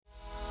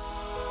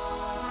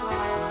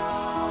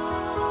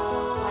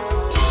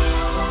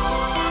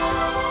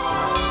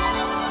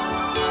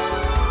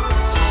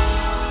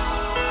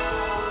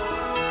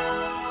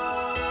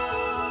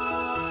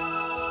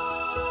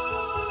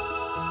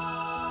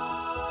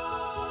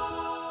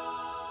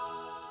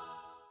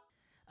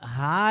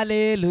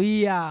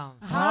Hallelujah,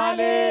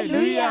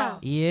 hallelujah.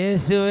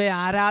 യേശുവേ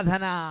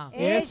ആരാധന,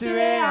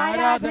 യേശുവേ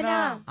ആരാധന.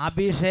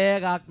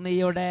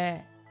 അഭിഷേകാഗ്നിയുടെ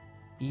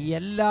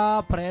എല്ലാ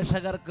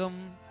പ്രേക്ഷകർക്കും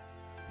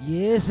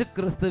യേശു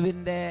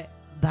ക്രിസ്തുവിൻ്റെ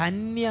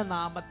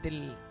ധന്യനാമത്തിൽ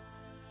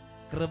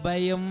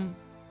കൃപയും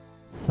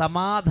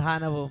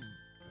സമാധാനവും.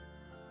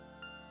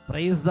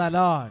 Price the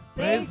Lord,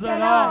 price the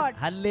Lord.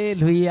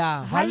 Hallelujah,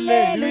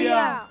 hallelujah.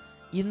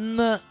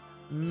 ഇന്ന്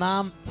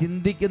നാം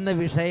ചിന്തിക്കുന്ന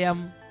വിഷയം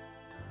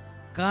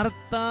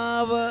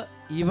കർത്താവ്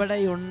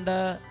ഇവിടെയുണ്ട്,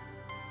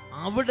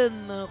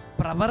 അവിടുന്ന്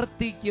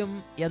പ്രവർത്തിക്കും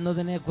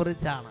എന്നതിനെ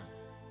കുറിച്ചാണ്.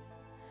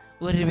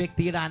 ഒരു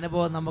വ്യക്തിയുടെ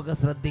അനുഭവം നമുക്ക്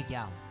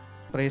ശ്രദ്ധിക്കാം.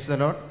 Price the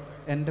Lord.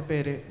 എൻ്റെ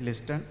പേര്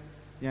ലിസ്റ്റൺ.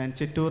 ഞാൻ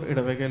ചിറ്റൂർ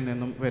ഇടവകയിൽ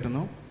നിന്നും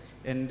വരുന്നു.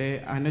 എൻ്റെ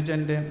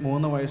അനുജൻ്റെ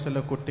 3 വയസ്സുള്ള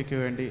കുട്ടിക്ക്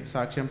വേണ്ടി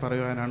സാക്ഷ്യം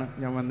പറയുവാനാണ്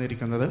ഞാൻ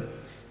വന്നിരിക്കുന്നത്.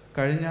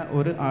 കഴിഞ്ഞ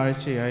ഒരു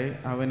ആഴ്ചയായി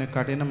അവന്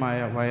കഠിനമായ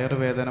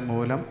വയറുവേദന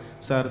മൂലം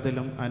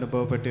ഛർദിലും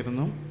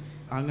അനുഭവപ്പെട്ടിരുന്നു.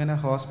 അങ്ങനെ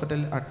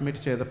ഹോസ്പിറ്റലിൽ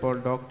അഡ്മിറ്റ് ചെയ്തപ്പോൾ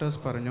ഡോക്ടേഴ്സ്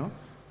പറഞ്ഞു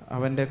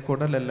അവൻ്റെ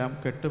കുടലെല്ലാം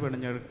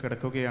കെട്ടുപിടിഞ്ഞ്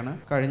കിടക്കുകയാണ്.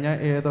 കഴിഞ്ഞ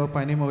ഏതോ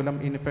പനി മൂലം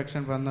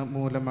ഇൻഫെക്ഷൻ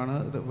മൂലമാണ്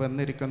ഇത്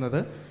വന്നിരിക്കുന്നത്.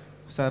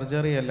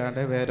 സർജറി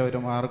അല്ലാണ്ട് വേറെ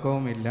ഒരു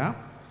മാർഗവുമില്ല.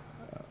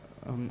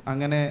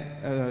 അങ്ങനെ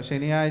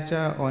ശനിയാഴ്ച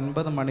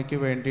 9 മണിക്ക്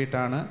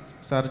വേണ്ടിയിട്ടാണ്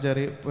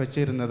സർജറി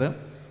വച്ചിരുന്നത്.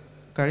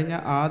 കഴിഞ്ഞ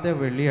ആദ്യ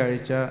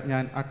വെള്ളിയാഴ്ച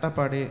ഞാൻ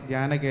അട്ടപ്പാടി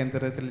ധ്യാന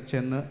കേന്ദ്രത്തിൽ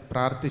ചെന്ന്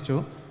പ്രാർത്ഥിച്ചു.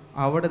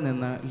 അവിടെ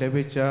നിന്ന്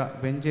ലഭിച്ച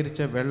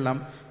വെഞ്ചരിച്ച വെള്ളം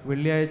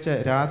വെള്ളിയാഴ്ച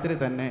രാത്രി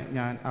തന്നെ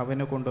ഞാൻ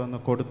അവന് കൊണ്ടുവന്ന്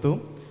കൊടുത്തു.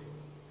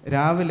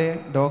 രാവിലെ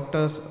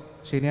ഡോക്ടേഴ്സ്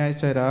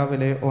ശനിയാഴ്ച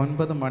രാവിലെ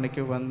 9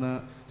 മണിക്ക് വന്ന്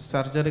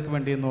സർജറിക്ക്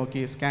വേണ്ടി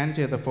നോക്കി സ്കാൻ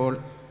ചെയ്തപ്പോൾ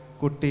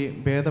കുട്ടി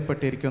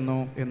ഭേദപ്പെട്ടിരിക്കുന്നു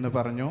എന്ന്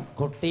പറഞ്ഞു.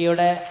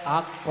 കുട്ടിയുടെ ആ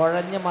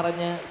കുഴഞ്ഞു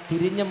മറിഞ്ഞ്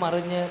തിരിഞ്ഞു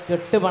മറിഞ്ഞ്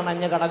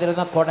കെട്ടുപണഞ്ഞ്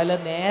കടന്നിരുന്ന കുടല്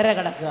നേരെ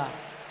കിടക്കുക,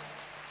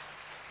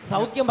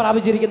 സൗഖ്യം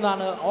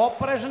പ്രാപിച്ചിരിക്കുന്നതാണ്.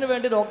 ഓപ്പറേഷന്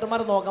വേണ്ടി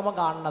ഡോക്ടർമാർ നോക്കുമ്പോൾ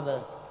കാണുന്നത്,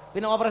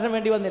 പിന്നെ ഓപ്പറേഷൻ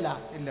വേണ്ടി വന്നില്ല.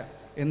 ഇല്ല.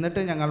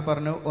 എന്നിട്ട് ഞങ്ങൾ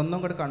പറഞ്ഞു ഒന്നും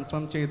കൂടി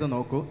കൺഫേം ചെയ്ത്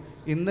നോക്കൂ.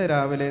 ഇന്ന്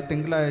രാവിലെ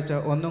തിങ്കളാഴ്ച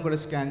ഒന്നും കൂടി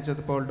സ്കാൻ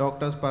ചെയ്തപ്പോൾ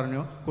ഡോക്ടേഴ്സ്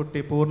പറഞ്ഞു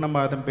കുട്ടി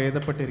പൂർണ്ണമായും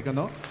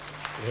ഭേദപ്പെട്ടിരിക്കുന്നു.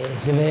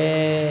 യേശുവേ,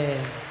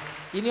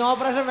 ഇനി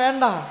ഓപ്പറേഷൻ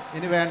വേണ്ട,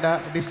 ഇനി വേണ്ട,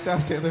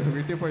 ഡിസ്ചാർജ് ചെയ്ത്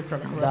വീട്ടിൽ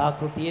പോയിക്കൊള്ളാം. ഇതാ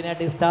കുട്ടീനെ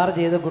ഡിസ്ചാർജ്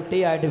ചെയ്ത്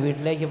കുട്ടിയായിട്ട്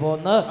വീട്ടിലേക്ക്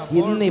പോന്ന്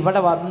ഇന്ന്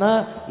ഇവിടെ വന്ന്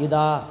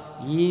ഇതാ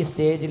ഈ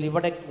സ്റ്റേജിൽ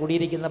ഇവിടെ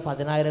കൂടിയിരിക്കുന്ന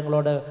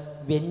 10,000ങ്ങളോട്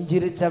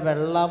വെഞ്ചിരിച്ച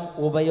വെള്ളം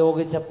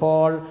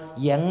ഉപയോഗിച്ചപ്പോൾ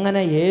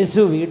എങ്ങനെ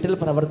യേശു വീട്ടിൽ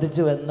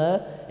പ്രവർത്തിച്ചുവെന്ന്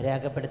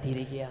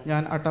രേഖപ്പെടുത്തിയിരിക്കുകയാണ്.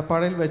 ഞാൻ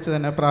അട്ടപ്പാടിയിൽ വെച്ച്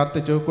തന്നെ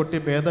പ്രാർത്ഥിച്ചു കുട്ടി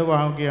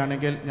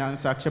ഭേദമാവുകയാണെങ്കിൽ ഞാൻ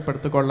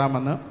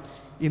സാക്ഷ്യപ്പെടുത്തിക്കൊള്ളാമെന്ന്.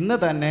 ഇന്ന്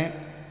തന്നെ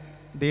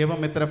ദൈവം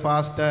ഇത്ര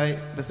ഫാസ്റ്റായി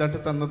റിസൾട്ട്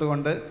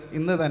തന്നതുകൊണ്ട്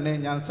ഇന്ന് തന്നെ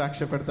ഞാൻ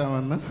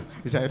സാക്ഷ്യപ്പെടുത്താമെന്ന്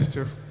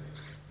വിചാരിച്ചു.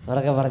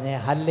 ഉറക്കെ പറഞ്ഞേ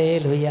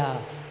ഹല്ലേലൂയ.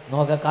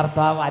 നോക്ക്,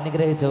 കർത്താവ്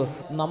അനുഗ്രഹിച്ചു.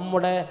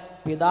 നമ്മുടെ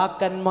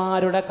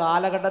പിതാക്കന്മാരുടെ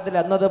കാലഘട്ടത്തിൽ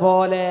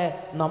എന്നതുപോലെ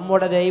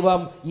നമ്മുടെ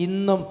ദൈവം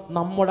ഇന്നും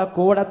നമ്മുടെ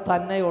കൂടെ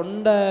തന്നെ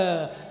ഉണ്ട്.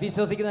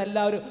 വിശ്വസിക്കുന്ന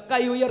എല്ലാവരും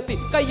കൈ ഉയർത്തി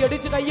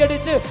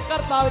കൈയടിച്ച്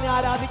കർത്താവിനെ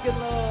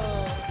ആരാധിക്കുന്നു.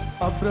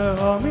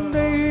 അബ്രഹാമിൻ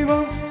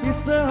ദൈവം,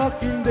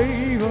 ഇസ്ഹാക്കിൻ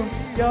ദൈവം,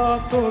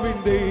 യാക്കോബിൻ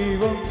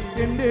ദൈവം,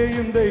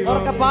 എന്റെയും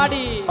ദൈവം.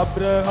 പാടി.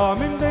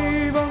 അബ്രഹാമിൻ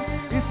ദൈവം,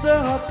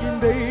 ഇസ്ഹാക്കിൻ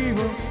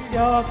ദൈവം,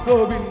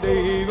 യാക്കോബിൻ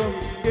ദൈവം,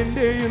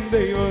 എന്റെയും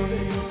ദൈവം.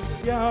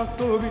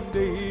 യാക്കോബിൻ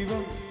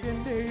ദൈവം,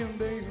 എന്റെയും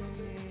ദൈവം.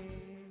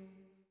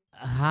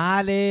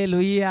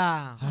 Hallelujah,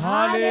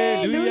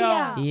 hallelujah.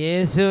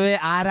 യേശുവേ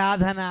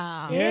ആരാധന,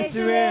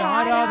 യേശുവേ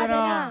ആരാധന.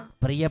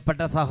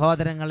 പ്രിയപ്പെട്ട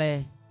സഹോദരങ്ങളെ,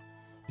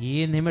 ഈ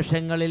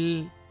നിമിഷങ്ങളിൽ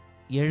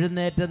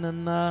എഴുന്നേറ്റ്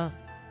നിന്ന്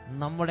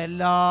നമ്മുടെ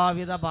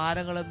എല്ലാവിധ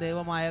ഭാരങ്ങളും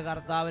ദൈവമായ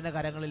കർത്താവിൻ്റെ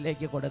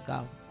കരങ്ങളിലേക്ക്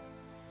കൊടുക്കാം.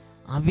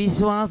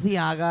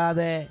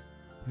 അവിശ്വാസിയാകാതെ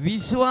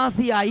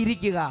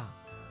വിശ്വാസിയായിരിക്കുക.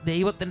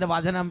 ദൈവത്തിൻ്റെ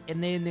വചനം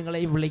എന്നെയും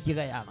നിങ്ങളെയും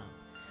വിളിക്കുകയാണ്.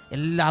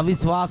 എല്ലാ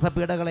അവിശ്വാസ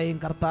പീഡകളെയും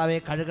കർത്താവെ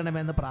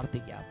കഴുകണമെന്ന്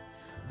പ്രാർത്ഥിക്കാം.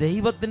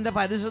 ദൈവത്തിൻ്റെ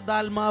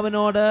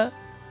പരിശുദ്ധാത്മാവിനോട്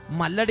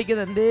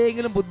മല്ലടിക്കുന്ന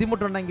എന്തെങ്കിലും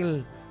ബുദ്ധിമുട്ടുണ്ടെങ്കിൽ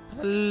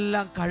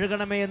അതെല്ലാം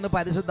കഴുകണമേ എന്ന്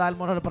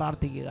പരിശുദ്ധാത്മാവിനോട്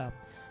പ്രാർത്ഥിക്കുക.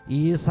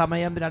 ഈ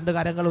സമയം 2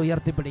 കരങ്ങൾ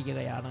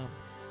ഉയർത്തിപ്പിടിക്കുകയാണ്.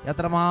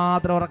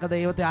 എത്രമാത്രം ഉറക്കെ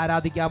ദൈവത്തെ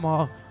ആരാധിക്കാമോ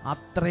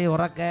അത്രയും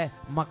ഉറക്കെ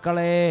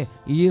മക്കളെ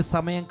ഈ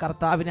സമയം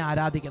കർത്താവിനെ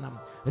ആരാധിക്കണം.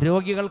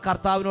 രോഗികൾ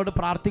കർത്താവിനോട്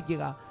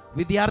പ്രാർത്ഥിക്കുക.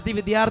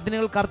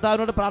 വിദ്യാർത്ഥിനികൾ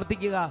കർത്താവിനോട്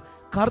പ്രാർത്ഥിക്കുക.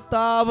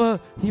 കർത്താവ്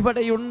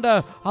ഇവിടെയുണ്ട്,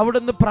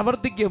 അവിടുന്ന്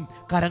പ്രവർത്തിക്കും.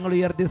 കരങ്ങൾ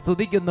ഉയർത്തി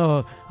സ്തുതിക്കുന്നു.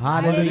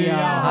 Hallelujah,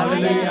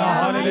 hallelujah,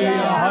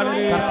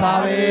 hallelujah.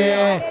 കർത്താവേ,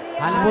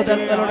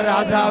 അത്ഭുതങ്ങളുടെ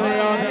രാജാവേ,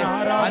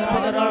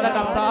 അത്ഭുതങ്ങളുടെ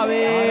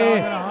കർത്താവേ,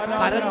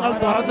 കരങ്ങൾ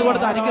തുറന്നു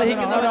കൊടുത്ത്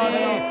അനുഗ്രഹിക്കുന്നവനെ.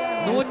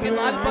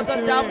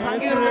 145-ാം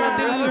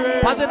സങ്കീർത്തനത്തിൽ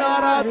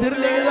 16-ാം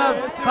തിരുലിഖിതം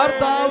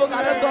കർത്താവ്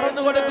കരം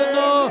തുറന്നു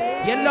കൊടുക്കുന്നു.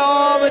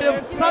 എല്ലാവരും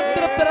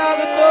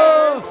സംതൃപ്തരാകുന്നു.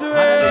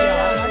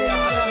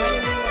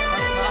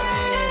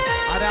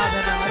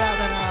 ആരാധന,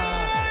 ആരാധന.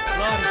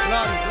 Glory,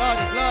 glory,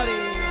 glory, glory.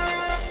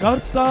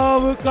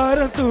 കർത്താവ്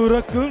കരം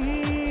തുറക്കും,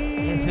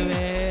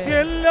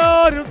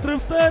 എല്ലാരും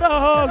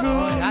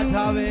തൃപ്തരാകും.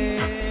 രാജാവേ,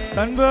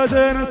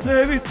 തൻവചന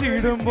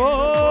സേവിച്ചിടുമ്പോ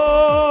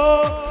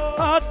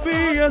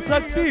ആത്മീയ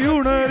ശക്തി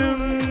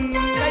ഉണരും.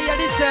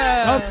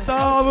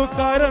 കർത്താവ്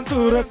കരം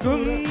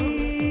തുറക്കും,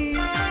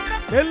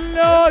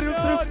 എല്ലാരും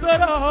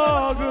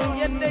തൃപ്തരാകും.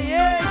 എന്റെ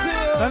യേശു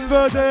തൻ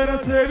വചന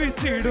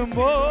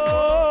സേവിച്ചിടുമ്പോ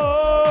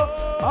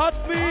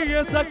ആത്മീയ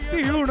ശക്തി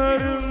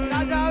ഉണരും.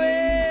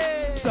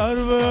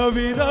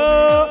 സർവവിധ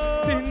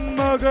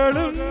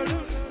തിന്മകളും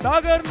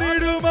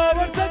തകർന്നിടും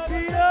അവൻ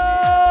ശക്തിയാ.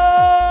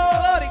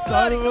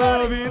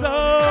 സർവവിധ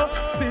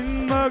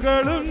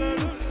തിന്മകളും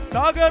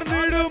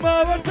തകർന്നിടും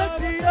അവൻ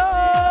ശക്തിയാ.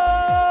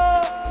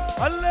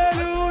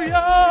 Hallelujah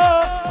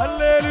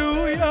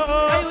hallelujah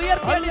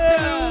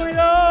hallelujah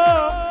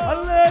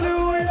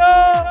hallelujah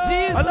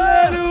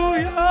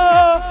hallelujah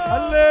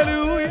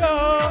hallelujah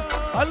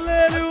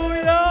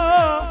hallelujah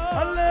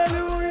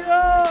hallelujah.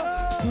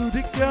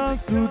 സ്തുതിക്കാം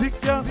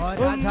സ്തുതിക്കാം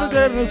ഒന്ന്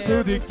ചേർന്ന്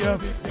സ്തുതിക്കാം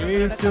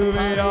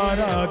യേശുവേ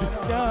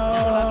ആരാധിക്കാം.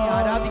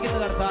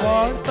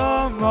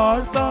 വാഴ്ത്താം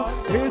വാഴ്ത്താം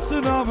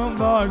യേശുനാമം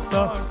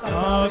വാഴ്ത്താം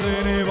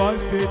നാഥനെ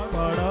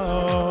വാഴ്ത്തിപ്പാടാം.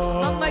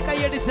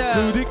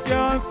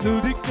 സ്തുതിക്കാം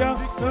സ്തുതിക്കാം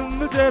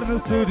ഒന്ന് ചേർന്ന്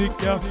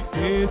സ്തുതിക്കാം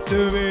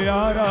യേശുവേ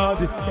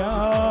ആരാധിക്കാം.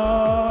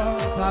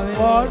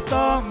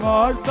 വാഴ്ത്താം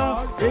വാഴ്ത്താം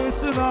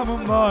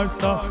യേശുനാമം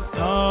വാഴ്ത്താം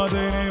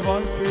നാഥനെ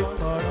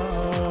വാഴ്ത്തിപ്പാടാം.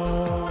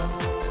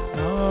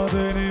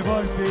 നാഥനെ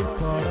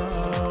വാഴ്ത്തിപ്പാടാം.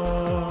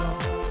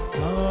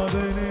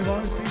 നാഥനെ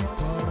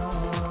വാഴ്ത്തിപ്പാടാം.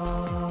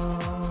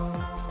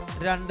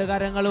 രണ്ട്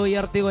കരങ്ങൾ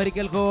ഉയർത്തി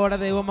ഒരിക്കൽ കൂടെ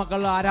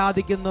ദൈവമക്കൾ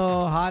ആരാധിക്കുന്നു.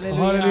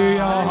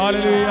 Hallelujah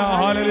hallelujah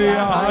hallelujah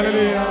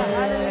hallelujah.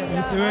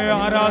 യേശുവേ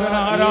ആരാധന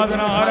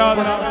ആരാധന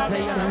ആരാധന.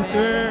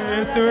 യേശുവേ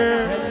യേശുവേ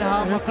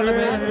യേശുവേ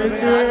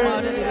യേശുവേ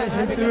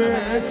യേശുവേ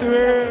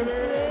യേശുവേ.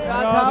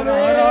 ആരാധന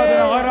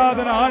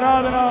ആരാധന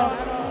ആരാധന.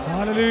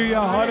 Hallelujah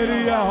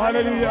hallelujah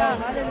hallelujah.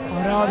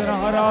 ആരാധന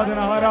ആരാധന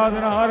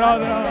ആരാധന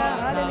ആരാധന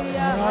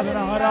ആരാധന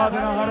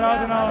ആരാധന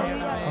ആരാധന.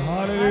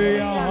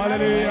 Hallelujah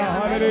hallelujah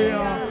hallelujah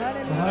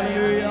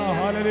hallelujah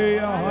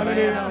hallelujah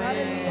hallelujah.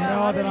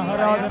 ആരാധന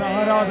ആരാധന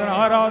ആരാധന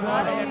ആരാധന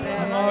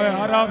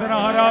ആരാധന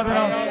ആരാധന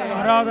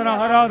ആരാധന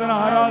ആരാധന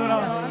ആരാധന.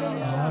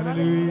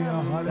 Hallelujah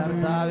hallelujah.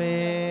 കർത്താവേ,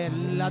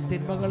 എല്ലാ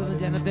തിന്മകളിൽ നിന്ന്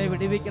ജനത്തെ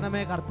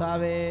വിടുവിക്കണമേ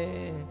കർത്താവേ.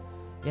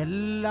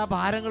 എല്ലാ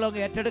ഭാരങ്ങളും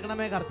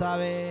ഏറ്റെടുക്കണമേ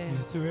കർത്താവേ.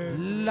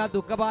 എല്ലാ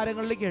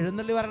ദുഃഖഭാരങ്ങളിലേക്ക്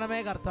എഴുന്നള്ളി വരണമേ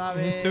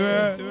കർത്താവേ.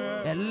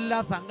 എല്ലാ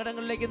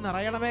സങ്കടങ്ങളിലേക്ക്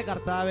നിറയണമേ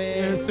കർത്താവേ.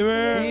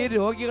 ഈ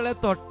രോഗികളെ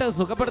തൊട്ട്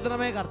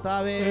സുഖപ്പെടുത്തണമേ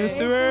കർത്താവേ.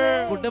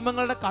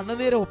 കുടുംബങ്ങളുടെ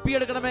കണ്ണുനീര്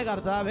ഒപ്പിയെടുക്കണമേ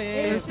കർത്താവേ.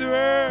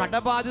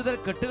 കടബാധിത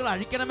കെട്ടുകൾ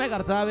അഴിക്കണമേ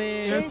കർത്താവേ.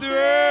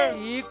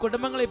 ഈ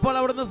കുടുംബങ്ങൾ ഇപ്പോൾ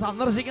അവിടുന്ന്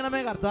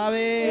സന്ദർശിക്കണമേ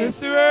കർത്താവേ.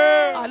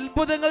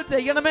 അത്ഭുതങ്ങൾ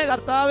ചെയ്യണമേ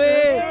കർത്താവേ.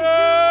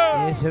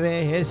 യേശുവേ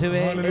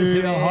യേശുവേ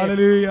യേശുവേ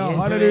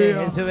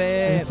യേശുവേ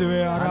യേശുവേ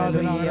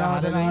ആരാധന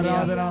ആരാധന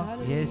ആരാധന.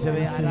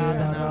 യേശുവേ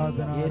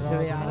ആരാധന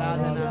യേശുവേ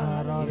ആരാധന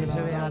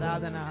യേശുവേ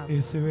ആരാധന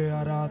യേശുവേ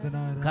ആരാധന.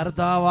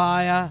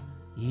 കർത്താവായ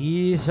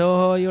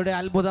ഈശോയുടെ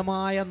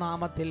അത്ഭുതമായ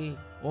നാമത്തിൽ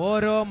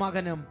ഓരോ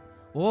മകനും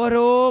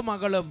ഓരോ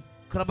മകളും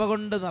കൃപ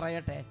കൊണ്ട്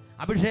നിറയട്ടെ,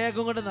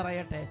 അഭിഷേകം കൊണ്ട്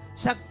നിറയട്ടെ,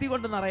 ശക്തി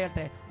കൊണ്ട്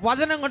നിറയട്ടെ,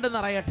 വചനം കൊണ്ട്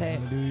നിറയട്ടെ,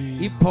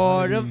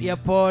 ഇപ്പോഴും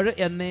എപ്പോഴും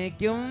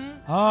എന്നേക്കും.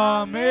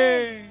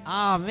 ആമേൻ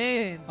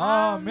ആമേൻ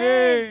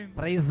ആമേൻ.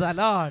 Praise the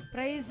Lord.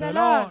 Praise the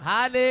Lord.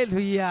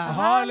 Hallelujah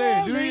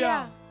hallelujah.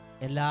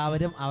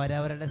 എല്ലാവരും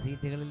അവരവരുടെ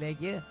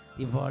സീറ്റുകളിലേക്ക്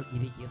ഇപ്പോൾ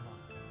ഇരിക്കുന്നു.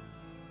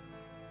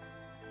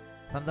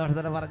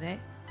 സന്തോഷത്തോടെ പറഞ്ഞേ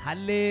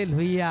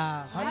ഹല്ലേലൂയ.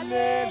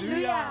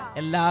 ഹല്ലേലൂയ.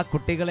 എല്ലാ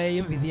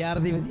കുട്ടികളെയും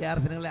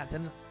വിദ്യാർത്ഥിനികളെ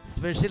അച്ഛൻ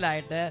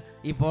സ്പെഷ്യലായിട്ട്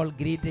ഇപ്പോൾ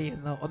ഗ്രീറ്റ്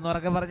ചെയ്യുന്നു.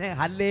 ഒന്നുറക്കെ പറഞ്ഞേ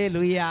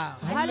ഹല്ലേലൂയ.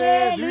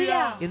 ഹല്ലേലൂയ.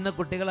 ഇന്ന്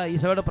കുട്ടികൾ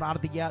ഈശോയോട്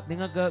പ്രാർത്ഥിക്കുക,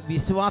 നിങ്ങൾക്ക്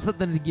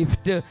വിശ്വാസത്തിന്റെ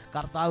ഗിഫ്റ്റ്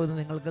കർത്താവ് ഇന്ന്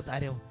നിങ്ങൾക്ക്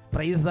തരും.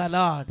 Praise the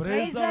Lord.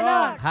 Praise the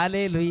Lord.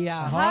 Hallelujah.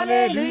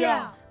 Hallelujah.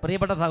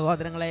 പ്രിയപ്പെട്ട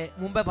സഹോദരങ്ങളെ,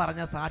 മുമ്പേ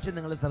പറഞ്ഞ സാക്ഷി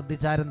നിങ്ങൾ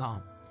ശ്രദ്ധിച്ചായിരുന്നോ?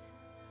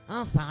 ആ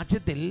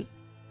സാക്ഷ്യത്തിൽ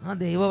ആ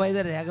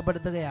ദൈവവൈദ്യർ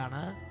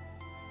രേഖപ്പെടുത്തുകയാണ്,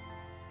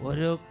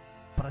 ഒരു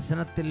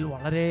പ്രശ്നത്തിൽ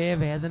വളരെ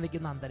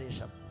വേദനിക്കുന്ന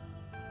അന്തരീക്ഷം.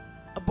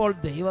 അപ്പോൾ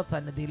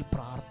ദൈവസന്നിധിയിൽ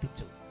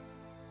പ്രാർത്ഥിച്ചു.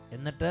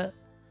 എന്നിട്ട്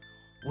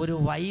ഒരു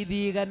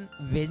വൈദികൻ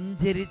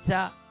വെഞ്ചരിച്ച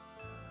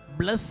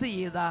ബ്ലസ്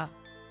ചെയ്ത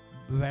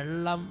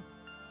വെള്ളം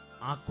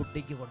ആ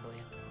കുട്ടിക്ക്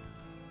കൊണ്ടുപോയി.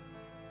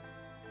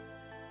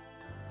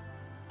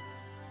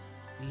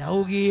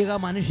 ലൗകിക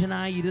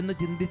മനുഷ്യനായി ഇരുന്ന്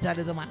ചിന്തിച്ചാൽ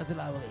ഇത്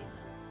മനസ്സിലാവുകയില്ല.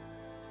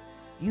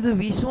 ഇത്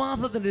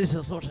വിശ്വാസത്തിൻ്റെ ഒരു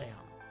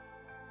ശുശ്രൂഷയാണ്.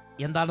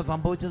 എന്താണ്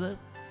സംഭവിച്ചത്?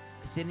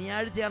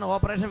 ശനിയാഴ്ചയാണ്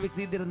ഓപ്പറേഷൻ ഫിക്സ്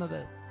ചെയ്തിരുന്നത്.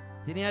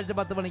 ശനിയാഴ്ച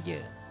 10 മണിക്ക്.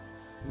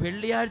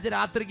 വെള്ളിയാഴ്ച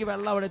രാത്രിക്ക്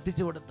വെള്ളം അവിടെ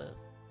എത്തിച്ചു കൊടുത്ത്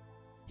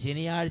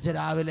ശനിയാഴ്ച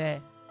രാവിലെ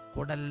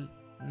കുടൽ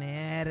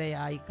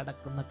നേരെയായി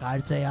കിടക്കുന്ന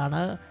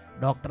കാഴ്ചയാണ്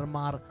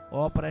ഡോക്ടർമാർ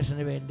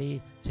ഓപ്പറേഷന് വേണ്ടി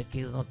ചെക്ക്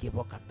ചെയ്ത്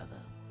നോക്കിയപ്പോൾ കണ്ടത്.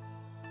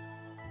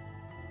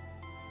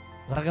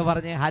 ഉറക്കെ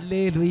പറഞ്ഞേ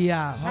ഹല്ലേലൂയ.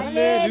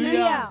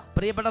 ഹല്ലേലൂയ.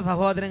 പ്രിയപ്പെട്ട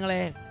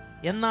സഹോദരങ്ങളെ,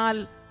 എന്നാൽ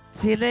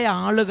ചില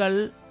ആളുകൾ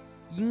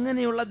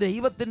ഇങ്ങനെയുള്ള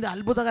ദൈവത്തിൻ്റെ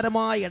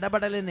അത്ഭുതകരമായ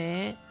ഇടപെടലിനെ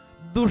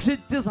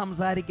ദുഷിച്ച്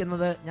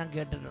സംസാരിക്കുന്നത് ഞാൻ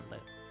കേട്ടിട്ടുണ്ട്.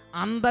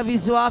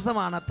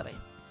 അന്ധവിശ്വാസമാണത്രേ.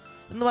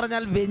 എന്ന്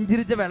പറഞ്ഞാൽ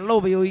വെഞ്ചിരിച്ച വെള്ളം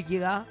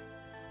ഉപയോഗിക്കുക,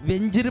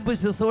 വെഞ്ചിരിപ്പ്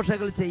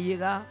ശുശ്രൂഷകൾ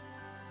ചെയ്യുക,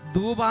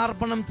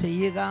 ധൂപാർപ്പണം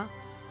ചെയ്യുക,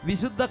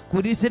 വിശുദ്ധ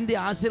കുരിശിൻ്റെ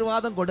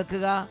ആശീർവാദം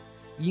കൊടുക്കുക,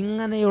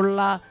 ഇങ്ങനെയുള്ള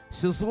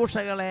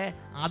ശുശ്രൂഷകളെ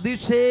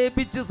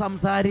അധിക്ഷേപിച്ച്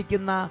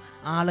സംസാരിക്കുന്ന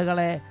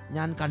ആളുകളെ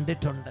ഞാൻ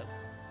കണ്ടിട്ടുണ്ട്.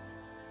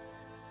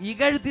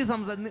 ഇകഴ്ത്തി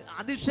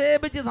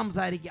അധിക്ഷേപിച്ച്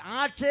സംസാരിക്കുക,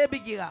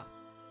 ആക്ഷേപിക്കുക.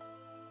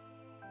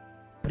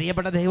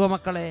 പ്രിയപ്പെട്ട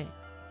ദൈവമക്കളെ,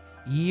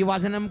 ഈ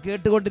വചനം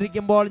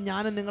കേട്ടുകൊണ്ടിരിക്കുമ്പോൾ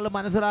ഞാൻ നിങ്ങൾ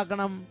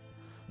മനസ്സിലാക്കണം,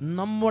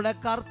 നമ്മുടെ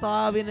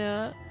കർത്താവിന്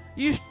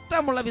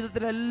ഇഷ്ടമുള്ള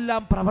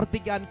വിധത്തിലെല്ലാം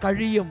പ്രവർത്തിക്കാൻ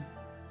കഴിയും.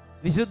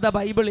 വിശുദ്ധ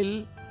ബൈബിളിൽ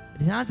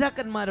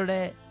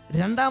രാജാക്കന്മാരുടെ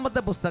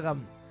 2-ാമത്തെ പുസ്തകം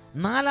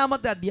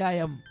 4-ാമത്തെ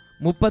അധ്യായം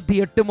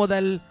 38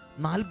 മുതൽ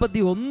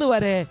 41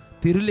 വരെ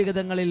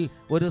തിരുലിഖിതങ്ങളിൽ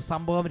ഒരു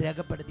സംഭവം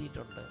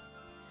രേഖപ്പെടുത്തിയിട്ടുണ്ട്.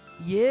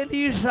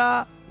 ഏലീഷ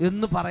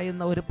എന്ന്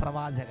പറയുന്ന ഒരു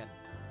പ്രവാചകൻ,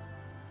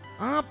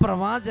 ആ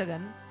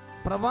പ്രവാചകൻ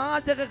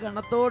പ്രവാചക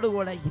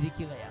ഗണത്തോടുകൂടെ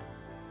ഇരിക്കുകയാണ്.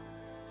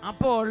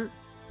 അപ്പോൾ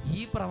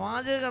ഈ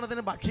പ്രവാചക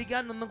ഗണത്തിന്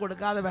ഭക്ഷിക്കാനൊന്നും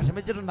കൊടുക്കാതെ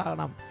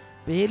വിഷമിച്ചിട്ടുണ്ടാകണം.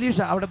 ഏലീഷ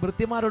അവിടെ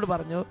ഭൃത്യന്മാരോട്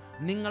പറഞ്ഞു,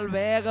 നിങ്ങൾ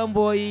വേഗം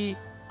പോയി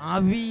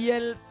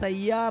അവിയൽ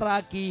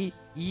തയ്യാറാക്കി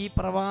ഈ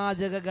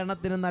പ്രവാചക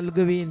ഗണത്തിന്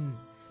നൽകുവീൻ.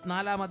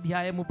 4-ാം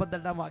അധ്യായം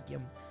 38-ാം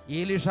വാക്യം.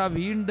 ഏലീഷ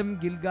വീണ്ടും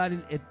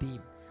ഗിൽഗാലിൽ എത്തി.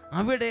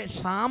 അവിടെ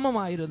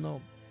ക്ഷാമമായിരുന്നു.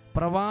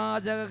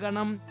 പ്രവാചക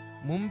ഗണം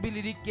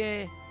മുമ്പിലിരിക്കെ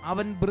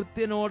അവൻ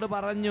ഭൃത്യനോട്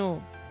പറഞ്ഞു,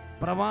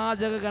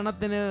 പ്രവാചക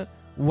ഗണത്തിന്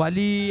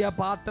വലിയ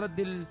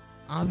പാത്രത്തിൽ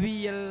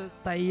അവിയൽ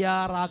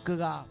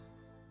തയ്യാറാക്കുക.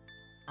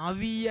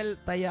 അവിയൽ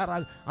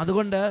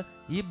അതുകൊണ്ട്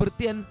ഈ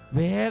ഭൃത്യൻ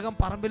വേഗം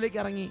പറമ്പിലേക്ക്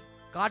ഇറങ്ങി,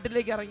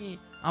 കാട്ടിലേക്ക് ഇറങ്ങി.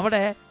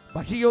 അവിടെ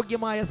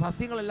ഭക്ഷ്യയോഗ്യമായ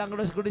സസ്യങ്ങളെല്ലാം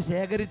കൂടി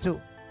ശേഖരിച്ചു.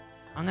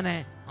 അങ്ങനെ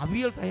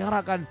അവിയൽ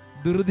തയ്യാറാക്കാൻ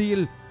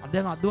ധൃതിയിൽ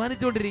അദ്ദേഹം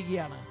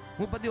അധ്വാനിച്ചുകൊണ്ടിരിക്കുകയാണ്.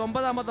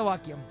 39-ാമത്തെ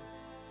വാക്യം.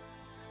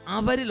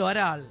 അവരിൽ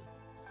ഒരാൾ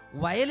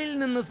വയലിൽ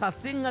നിന്ന്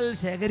സസ്യങ്ങൾ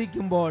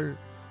ശേഖരിക്കുമ്പോൾ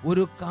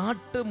ഒരു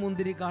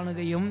കാട്ടുമുന്തിരി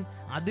കാണുകയും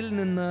അതിൽ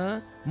നിന്ന്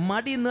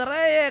മടി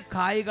നിറയെ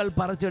കായ്കൾ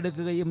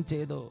പറിച്ചെടുക്കുകയും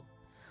ചെയ്തു.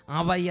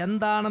 അവ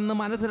എന്താണെന്ന്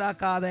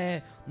മനസ്സിലാക്കാതെ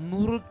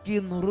നുറുക്കി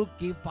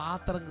നുറുക്കി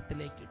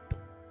പാത്രത്തിലേക്ക് ഇട്ടു.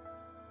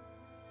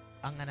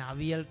 അങ്ങനെ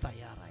അവിയൽ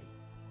തയ്യാറായി.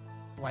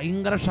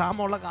 ഭയങ്കര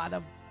ക്ഷാമമുള്ള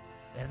കാലം,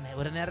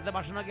 ഒരു നേരത്തെ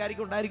ഭക്ഷണമൊക്കെ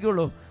ആയിരിക്കും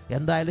ഉണ്ടായിരിക്കുള്ളൂ.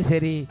 എന്തായാലും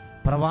ശരി,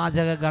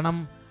 പ്രവാചക ഗണം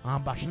ആ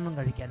ഭക്ഷണം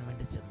കഴിക്കാൻ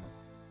വേണ്ടി ചെന്നു.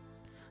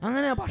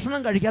 അങ്ങനെ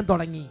ഭക്ഷണം കഴിക്കാൻ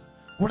തുടങ്ങി.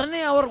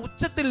 ഉടനെ അവർ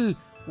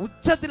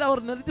ഉച്ചത്തിൽ അവർ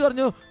നിലച്ചു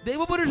പറഞ്ഞു,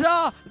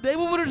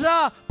 ദൈവപുരുഷ,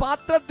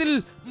 പാത്രത്തിൽ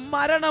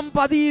മരണം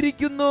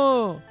പതിയിരിക്കുന്നു.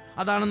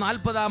 അതാണ്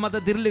 40-ാമത്തെ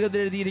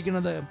തിരുലിഖിതത്തിൽ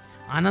എഴുതിയിരിക്കുന്നത്.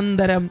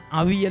 അനന്തരം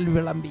അവിയൽ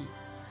വിളമ്പി.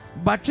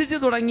 ഭക്ഷിച്ചു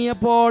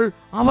തുടങ്ങിയപ്പോൾ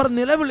അവർ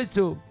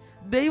നിലവിളിച്ചു,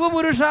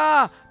 ദൈവപുരുഷ,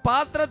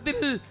 പാത്രത്തിൽ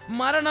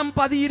മരണം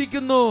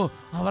പതിയിരിക്കുന്നു.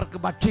 അവർക്ക്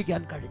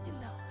ഭക്ഷിക്കാൻ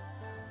കഴിഞ്ഞില്ല.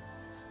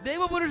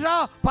 ദൈവപുരുഷ,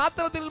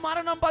 പാത്രത്തിൽ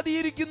മരണം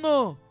പതിയിരിക്കുന്നു.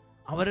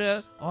 അവര്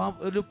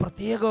ഒരു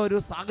പ്രത്യേക ഒരു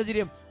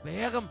സാഹചര്യം,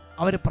 വേഗം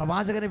അവർ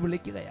പ്രവാചകനെ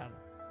വിളിക്കുകയാണ്.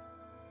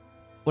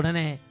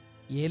 ഉടനെ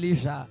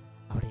ഏലീഷ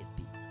അവിടെ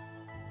എത്തി.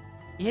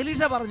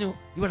 ഏലീഷ പറഞ്ഞു,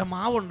 ഇവിടെ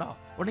മാവുണ്ടോ?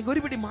 ഉണ്ടെങ്കിൽ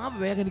ഒരു പിടി മാവ്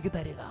വേഗം എനിക്ക്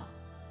തരിക.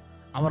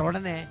 അവർ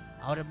ഉടനെ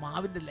അവരുടെ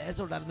മാവിൻ്റെ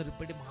ലേശം ഉണ്ടായിരുന്ന ഒരു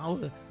പിടി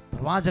മാവ്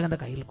പ്രവാചകന്റെ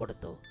കയ്യിൽ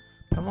കൊടുത്തു.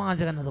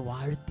 പ്രവാചകൻ അത്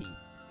വാഴ്ത്തി,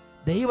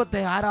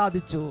 ദൈവത്തെ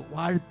ആരാധിച്ചു,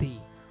 വാഴ്ത്തി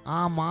ആ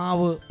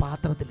മാവ്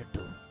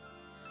പാത്രത്തിലിട്ടു.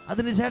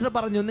 അതിനുശേഷം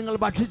പറഞ്ഞു, നിങ്ങൾ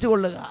ഭക്ഷിച്ചു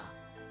കൊള്ളുക.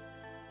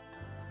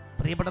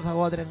 പ്രിയപ്പെട്ട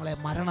സഹോദരങ്ങളെ,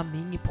 മരണം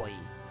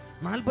നീങ്ങിപ്പോയി.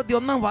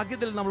 41-ാം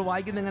വാക്യത്തിൽ നമ്മൾ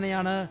വായിക്കുന്നത്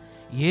എങ്ങനെയാണ്?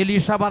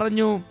 ഏലീഷ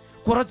പറഞ്ഞു,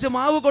 കുറച്ച്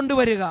മാവ്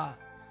കൊണ്ടുവരിക.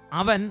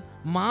 അവൻ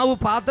മാവ്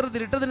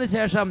പാത്രത്തിലിട്ടതിന്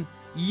ശേഷം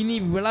ഇനി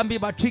വിളമ്പി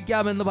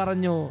ഭക്ഷിക്കാമെന്ന്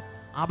പറഞ്ഞു.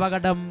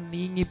 അപകടം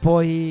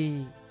നീങ്ങിപ്പോയി.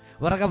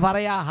 ഉറക്കെ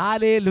പറയാ,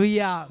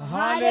 ഹല്ലേലൂയ,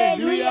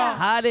 ഹല്ലേലൂയ,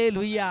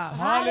 ഹല്ലേലൂയ,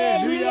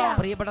 ഹല്ലേലൂയ.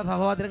 പ്രിയപ്പെട്ട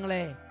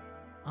സഹോദരങ്ങളെ,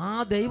 ആ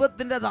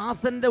ദൈവത്തിന്റെ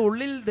ദാസന്റെ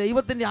ഉള്ളിൽ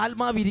ദൈവത്തിന്റെ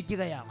ആത്മാവ്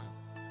ഇരിക്കുകയാണ്.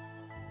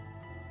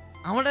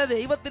 അവിടെ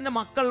ദൈവത്തിന്റെ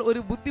മക്കൾ ഒരു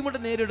ബുദ്ധിമുട്ട്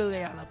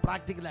നേരിടുകയാണ്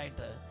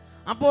പ്രാക്ടിക്കലായിട്ട്.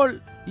 അപ്പോൾ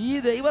ഈ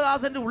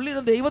ദൈവദാസന്റെ ഉള്ളിൽ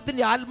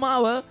ദൈവത്തിന്റെ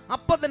ആത്മാവ്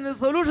അപ്പം തന്നെ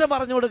സൊല്യൂഷൻ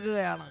പറഞ്ഞു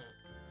കൊടുക്കുകയാണ്.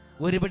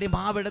 ഒരു പിടി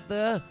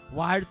മാവെടുത്ത്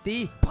വാഴ്ത്തി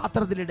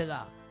പാത്രത്തിലിടുക.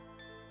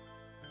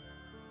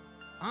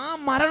 ആ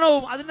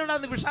മരണവും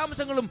അതിനുണ്ടാകുന്ന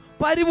വിഷാംശങ്ങളും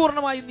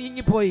പരിപൂർണമായി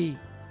നീങ്ങിപ്പോയി.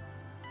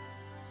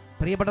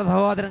 പ്രിയപ്പെട്ട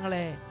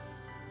സഹോദരങ്ങളെ,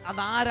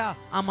 അതാരാ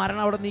ആ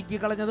മരണം അവിടെ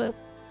നീക്കിക്കളഞ്ഞത്?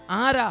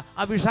 ആരാ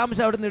ആ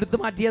വിഷാംശം അവിടെ നിന്ന് എടുത്തു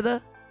മാറ്റിയത്?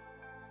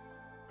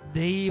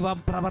 ദൈവം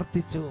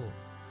പ്രവർത്തിച്ചു.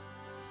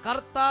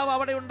 കർത്താവ്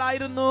അവിടെ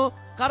ഉണ്ടായിരുന്നു,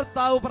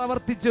 കർത്താവ്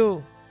പ്രവർത്തിച്ചു.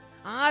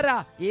 ആരാ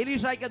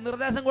ഏലീഷായ്ക്ക്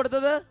നിർദ്ദേശം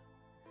കൊടുത്തത്?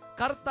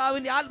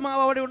 കർത്താവിന്റെ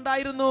ആത്മാവ് അവിടെ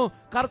ഉണ്ടായിരുന്നു,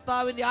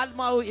 കർത്താവിന്റെ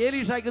ആത്മാവ്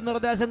ഏലീഷായ്ക്ക്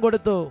നിർദ്ദേശം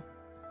കൊടുത്തു.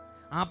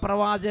 ആ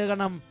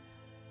പ്രവാചകഗണം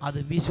അത്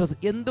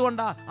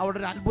എന്തുകൊണ്ടാ അവിടെ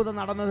ഒരു അത്ഭുതം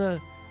നടന്നത്?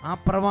 ആ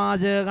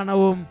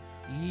പ്രവാചകഗണവും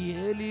ഈ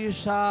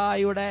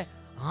ഏലീഷായുടെ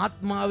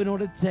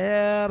ആത്മാവിനോട്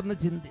ചേർന്ന്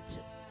ചിന്തിച്ച്,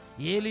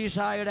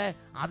 ഏലീഷായുടെ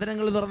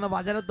അധരങ്ങൾ തുറന്ന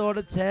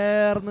വചനത്തോട്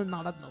ചേർന്ന്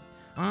നടന്നു.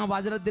 ആ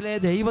വചനത്തിലെ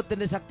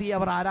ദൈവത്തിൻ്റെ ശക്തിയെ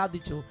അവർ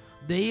ആരാധിച്ചു.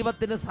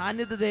 ദൈവത്തിൻ്റെ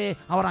സാന്നിധ്യത്തെ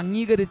അവർ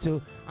അംഗീകരിച്ചു.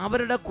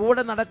 അവരുടെ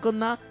കൂടെ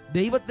നടക്കുന്ന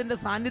ദൈവത്തിൻ്റെ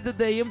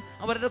സാന്നിധ്യത്തെയും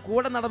അവരുടെ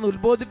കൂടെ നടന്ന്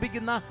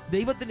ഉത്ബോധിപ്പിക്കുന്ന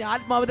ദൈവത്തിൻ്റെ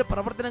ആത്മാവിൻ്റെ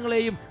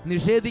പ്രവർത്തനങ്ങളെയും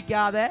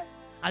നിഷേധിക്കാതെ,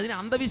 അതിന്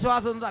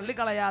അന്ധവിശ്വാസം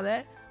തള്ളിക്കളയാതെ,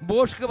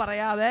 ബോഷ്ക്ക്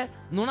പറയാതെ,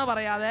 നുണ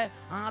പറയാതെ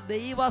ആ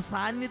ദൈവ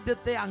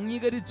സാന്നിധ്യത്തെ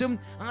അംഗീകരിച്ചും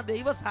ആ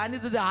ദൈവ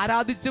സാന്നിധ്യത്തെ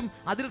ആരാധിച്ചും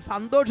അതിൽ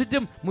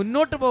സന്തോഷിച്ചും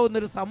മുന്നോട്ട് പോകുന്ന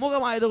ഒരു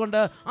സമൂഹമായതുകൊണ്ട്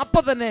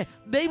അപ്പം തന്നെ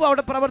ദൈവം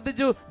അവിടെ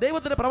പ്രവർത്തിച്ചു.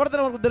 ദൈവത്തിൻ്റെ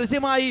പ്രവർത്തനം അവർക്ക്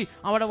ദൃശ്യമായി.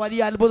 അവിടെ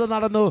വലിയ അത്ഭുതം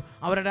നടന്നു.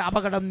 അവരുടെ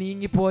അപകടം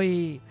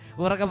നീങ്ങിപ്പോയി.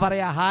 ഉറക്കെ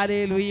പറയാ,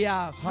 ഹല്ലേലൂയ,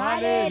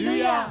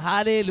 ഹല്ലേലൂയ,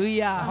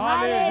 ഹല്ലേലൂയ,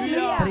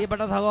 ഹല്ലേലൂയ.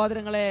 പ്രിയപ്പെട്ട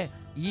സഹോദരങ്ങളെ,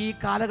 ഈ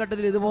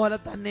കാലഘട്ടത്തിൽ ഇതുപോലെ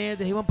തന്നെ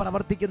ദൈവം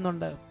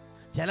പ്രവർത്തിക്കുന്നുണ്ട്.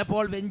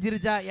 ചിലപ്പോൾ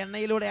വെഞ്ചിരിച്ച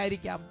എണ്ണയിലൂടെ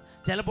ആയിരിക്കാം,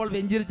 ചിലപ്പോൾ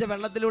വെഞ്ചിരിച്ച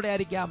വെള്ളത്തിലൂടെ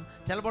ആയിരിക്കാം,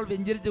 ചിലപ്പോൾ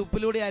വെഞ്ചിരിച്ച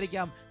ഉപ്പിലൂടെ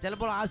ആയിരിക്കാം,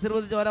 ചിലപ്പോൾ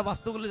ആശീർവദിച്ച ഓരോ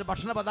വസ്തുക്കളിൽ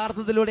ഭക്ഷണ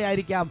പദാർത്ഥത്തിലൂടെ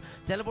ആയിരിക്കാം,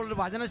 ചിലപ്പോൾ ഒരു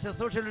വചന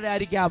ശുശ്രൂഷയിലൂടെ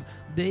ആയിരിക്കാം.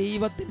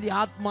 ദൈവത്തിൻ്റെ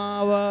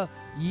ആത്മാവ്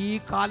ഈ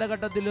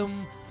കാലഘട്ടത്തിലും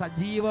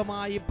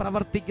സജീവമായി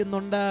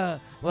പ്രവർത്തിക്കുന്നുണ്ട്.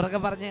 ഉറക്കെ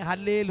പറഞ്ഞേ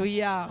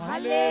ഹല്ലേലൂയ.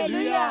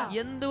 ഹല്ലേലൂയ.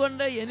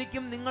 എന്തുകൊണ്ട്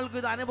എനിക്കും നിങ്ങൾക്കും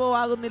ഇത്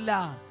അനുഭവമാകുന്നില്ല?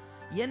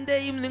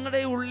 എൻ്റെയും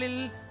നിങ്ങളുടെയും ഉള്ളിൽ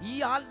ഈ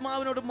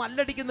ആത്മാവിനോട്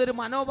മല്ലടിക്കുന്ന ഒരു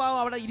മനോഭാവം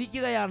അവിടെ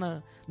ഇരിക്കുകയാണ്.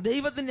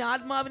 ദൈവത്തിൻ്റെ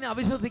ആത്മാവിനെ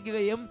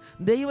അവിശ്വസിക്കുകയും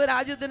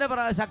ദൈവരാജ്യത്തിൻ്റെ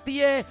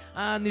ശക്തിയെ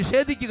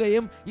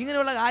നിഷേധിക്കുകയും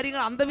ഇങ്ങനെയുള്ള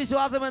കാര്യങ്ങൾ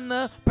അന്ധവിശ്വാസമെന്ന്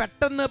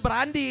പെട്ടെന്ന്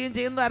ബ്രാൻഡ് ചെയ്യുകയും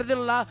ചെയ്യുന്ന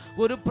തരത്തിലുള്ള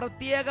ഒരു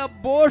പ്രത്യേക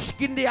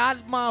ബോഷ്കിൻ്റെ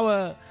ആത്മാവ്,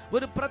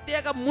 ഒരു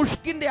പ്രത്യേക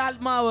മുഷ്കിൻ്റെ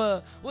ആത്മാവ്,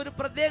 ഒരു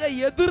പ്രത്യേക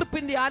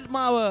എതിർപ്പിൻ്റെ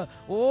ആത്മാവ്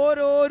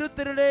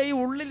ഓരോരുത്തരുടെയും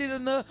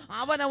ഉള്ളിലിരുന്ന്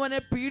അവനവനെ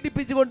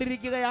പീഡിപ്പിച്ചു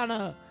കൊണ്ടിരിക്കുകയാണ്.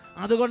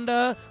 അതുകൊണ്ട്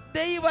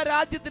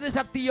ദൈവരാജ്യത്തിന്റെ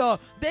ശക്തിയോ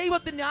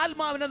ദൈവത്തിന്റെ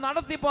ആത്മാവിനെ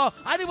നടത്തിപ്പോ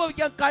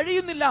അനുഭവിക്കാൻ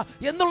കഴിയുന്നില്ല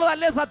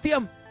എന്നുള്ളതല്ലേ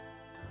സത്യം.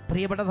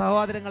 പ്രിയപ്പെട്ട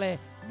സഹോദരങ്ങളെ,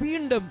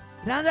 വീണ്ടും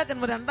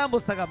രാജാക്കന്മാർ 2-ാം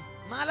പുസ്തകം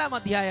 4-ാം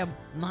അധ്യായം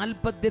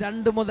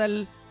 42 മുതൽ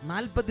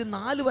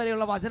 44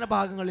 വരെയുള്ള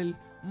വചനഭാഗങ്ങളിൽ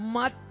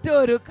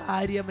മറ്റൊരു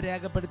കാര്യം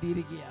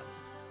രേഖപ്പെടുത്തിയിരിക്കുകയാണ്.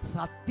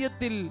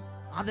 സത്യത്തിൽ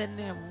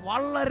അതെന്നെ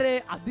വളരെ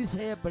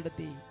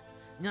അതിശയപ്പെടുത്തി.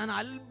 ഞാൻ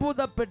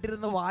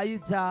അത്ഭുതപ്പെട്ടിരുന്ന്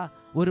വായിച്ച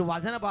ഒരു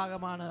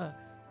വചനഭാഗമാണ്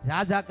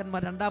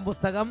രാജാക്കന്മാർ 2-ാം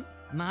പുസ്തകം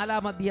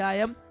 4-ാം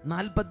അധ്യായം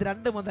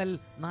 42 മുതൽ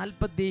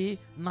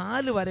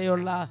 44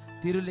 വരെയുള്ള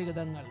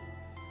തിരുലിഖിതങ്ങൾ.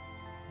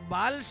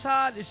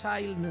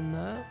 ബാൽഷാലിഷായിൽ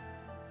നിന്ന്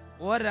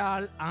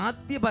ഒരാൾ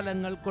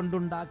ആദ്യഫലങ്ങൾ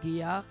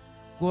കൊണ്ടുണ്ടാക്കിയ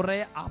കുറെ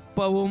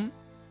അപ്പവും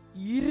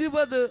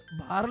 20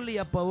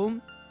 ബാർലിയപ്പവും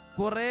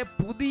കുറെ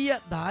പുതിയ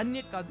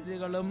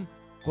ധാന്യക്കതിരുകളും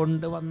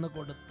കൊണ്ടുവന്ന്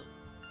കൊടുത്തു.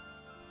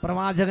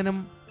 പ്രവാചകനും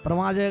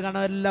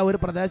പ്രവാചകനും എല്ലാം ഒരു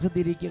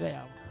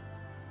പ്രദേശത്തിരിക്കുകയാണ്.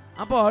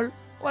 അപ്പോൾ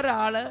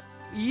ഒരാള്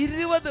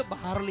 20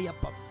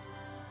 ബാർലിയപ്പം,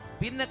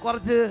 പിന്നെ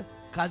കുറച്ച്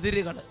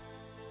കതിരുകൾ,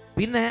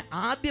 പിന്നെ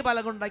ആദ്യ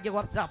ഫലം കൊണ്ടാക്കിയ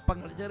കുറച്ച്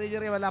അപ്പങ്ങൾ, ചെറിയ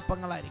ചെറിയ വല്ല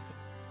അപ്പങ്ങളായിരിക്കും,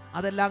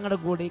 അതെല്ലാം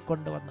കൂടി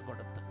കൊണ്ടുവന്ന്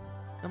കൊടുത്ത്,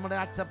 നമ്മുടെ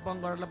അച്ചപ്പം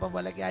കുഴലപ്പം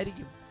പോലെയൊക്കെ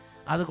ആയിരിക്കും,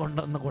 അത്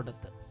കൊണ്ടുവന്ന്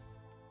കൊടുത്ത്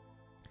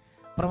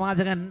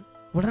പ്രവാചകൻ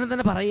ഉടനെ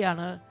തന്നെ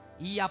പറയുകയാണ്,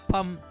 ഈ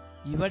അപ്പം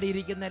ഇവിടെ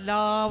ഇരിക്കുന്ന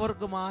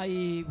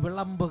എല്ലാവർക്കുമായി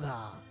വിളമ്പുക,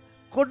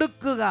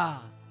 കൊടുക്കുക.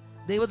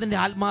 ദൈവത്തിൻ്റെ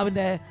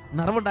ആത്മാവിൻ്റെ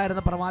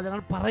നിറവുണ്ടായിരുന്ന പ്രവാചകൻ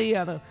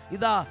പറയുകയാണ്,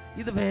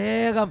 ഇത്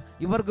വേഗം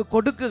ഇവർക്ക്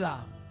കൊടുക്കുക.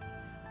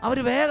 അവർ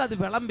വേഗം അത്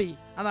വിളമ്പി.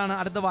 അതാണ്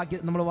അടുത്ത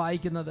വാക്യം നമ്മൾ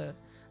വായിക്കുന്നത്.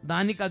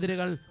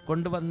 ധാന്യക്കതിരുകൾ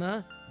കൊണ്ടുവന്ന്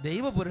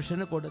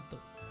ദൈവപുരുഷന് കൊടുത്തു.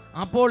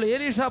 അപ്പോൾ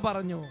എലീഷ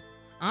പറഞ്ഞു,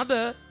 അത്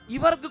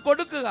ഇവർക്ക്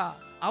കൊടുക്കുക,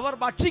 അവർ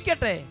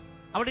ഭക്ഷിക്കട്ടെ.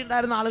 അവിടെ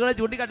ഉണ്ടായിരുന്ന ആളുകളെ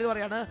ചൂണ്ടിക്കാട്ടി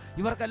പറയാണ്,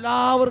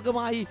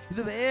 ഇവർക്കെല്ലാവർക്കുമായി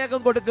ഇത്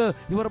വേഗം കൊടുക്ക്,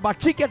 ഇവർ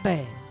ഭക്ഷിക്കട്ടെ.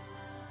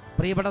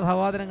 പ്രിയപ്പെട്ട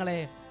സഹോദരങ്ങളെ,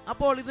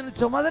 അപ്പോൾ ഇതിന്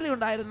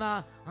ചുമതലയുണ്ടായിരുന്ന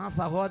ആ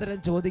സഹോദരൻ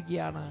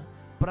ചോദിക്കുകയാണ്,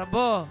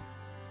 പ്രഭോ,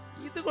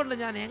 ഇതുകൊണ്ട്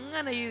ഞാൻ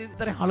എങ്ങനെ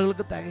ഇത്തരം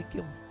ആളുകൾക്ക്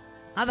തികയ്ക്കും?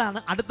 അതാണ്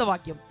അടുത്ത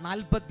വാക്യം,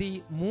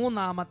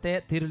 43-ാമത്തെ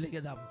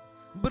തിരുലിഖിതം.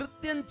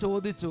 ഭൃത്യൻ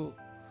ചോദിച്ചു,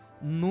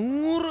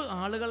 100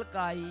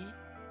 ആളുകൾക്കായി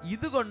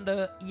ഇതുകൊണ്ട്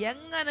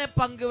എങ്ങനെ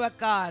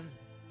പങ്കുവെക്കാൻ?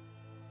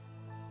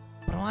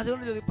 പ്രവാചകൻ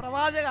ചോദിച്ചു,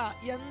 പ്രവാചക,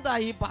 എന്താ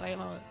ഈ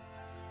പറയണത്?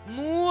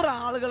 100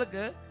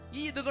 ആളുകൾക്ക്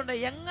ഈ ഇതുകൊണ്ട്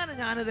എങ്ങനെ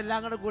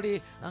ഞാനിതെല്ലാം കൂടി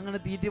അങ്ങനെ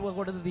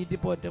കൊടുത്ത്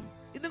തീറ്റിപ്പോറ്റും?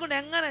 ഇതുകൊണ്ട്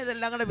എങ്ങനെ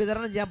ഇതെല്ലാം കൂടെ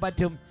വിതരണം ചെയ്യാൻ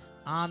പറ്റും?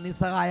 ആ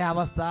നിസ്സഹായ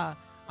അവസ്ഥ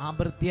ആ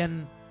ഭൃത്യൻ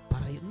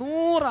പറയും.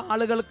 100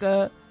 ആളുകൾക്ക്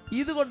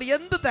ഇതുകൊണ്ട്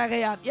എന്ത്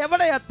തികയാൻ,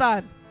 എവിടെ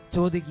എത്താൻ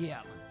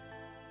ചോദിക്കുകയാണ്.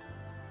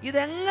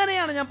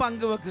 ഇതെങ്ങനെയാണ് ഞാൻ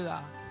പങ്കുവെക്കുക?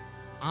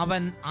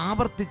 അവൻ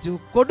ആവർത്തിച്ചു,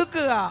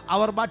 കൊടുക്കുക,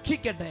 അവർ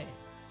ഭക്ഷിക്കട്ടെ.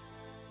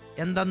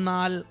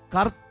 എന്തെന്നാൽ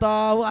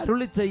കർത്താവ്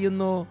അരുളി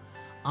ചെയ്യുന്നു,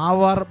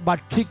 അവർ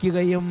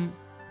ഭക്ഷിക്കുകയും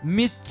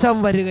മിച്ചം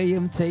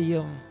വരികയും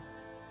ചെയ്യും.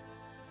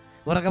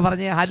 ഉറക്കെ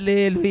പറഞ്ഞേ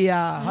ഹല്ലേലൂയ.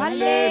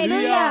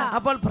 ഹല്ലേലൂയ.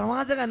 അപ്പോൾ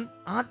പ്രവാചകൻ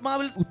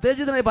ആത്മാവിൽ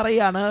ഉത്തേജിതനായി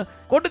പറയുകയാണ്,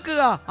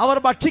 കൊടുക്കുക, അവർ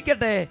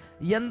ഭക്ഷിക്കട്ടെ.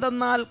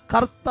 എന്തെന്നാൽ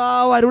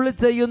കർത്താവ് അരുളി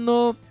ചെയ്യുന്നു,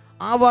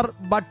 അവർ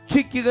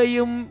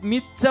ഭക്ഷിക്കുകയും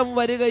മിച്ചം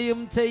വരികയും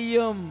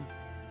ചെയ്യും.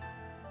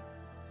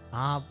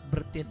 ആ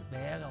ഭൃത്യൻ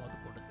വേഗം അത്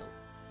കൊടുത്തു.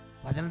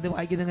 വചനത്തിൽ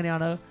വായിക്കുന്നത്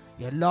എങ്ങനെയാണ്?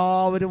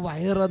 എല്ലാവരും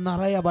വയറ്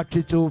നിറയെ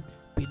ഭക്ഷിച്ചു,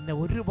 പിന്നെ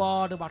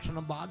ഒരുപാട്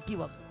ഭക്ഷണം ബാക്കി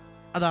വന്നു.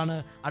 അതാണ്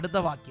അടുത്ത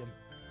വാക്യം.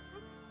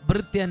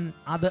 ഭൃത്യൻ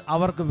അത്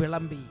അവർക്ക്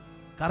വിളമ്പി,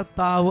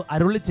 കർത്താവ്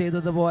അരുളി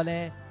ചെയ്തതുപോലെ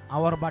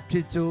അവർ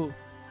ഭക്ഷിച്ചു,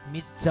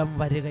 മിച്ചം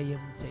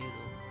വരികയും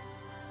ചെയ്തു.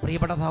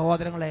 പ്രിയപ്പെട്ട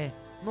സഹോദരങ്ങളെ,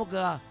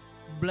 നോക്കുക,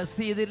 ബ്ലസ്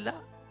ചെയ്തില്ല,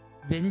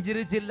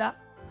 വെഞ്ചരിച്ചില്ല,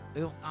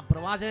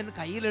 പ്രവാചകൻ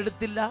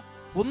കയ്യിലെടുത്തില്ല,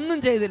 ഒന്നും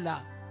ചെയ്തില്ല.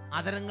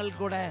 അതരങ്ങൾ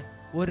കൂടെ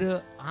ഒരു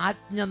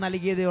ആജ്ഞ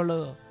നൽകിയതേ ഉള്ളൂ,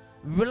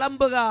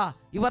 വിളമ്പുക,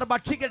 ഇവർ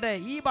ഭക്ഷിക്കട്ടെ.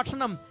 ഈ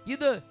ഭക്ഷണം,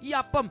 ഈ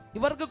അപ്പം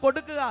ഇവർക്ക്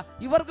കൊടുക്കുക,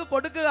 ഇവർക്ക്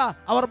കൊടുക്കുക,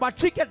 അവർ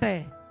ഭക്ഷിക്കട്ടെ.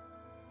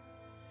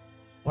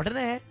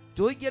 ഉടനെ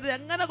ചോദിക്കരുത്,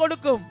 എങ്ങനെ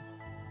കൊടുക്കും?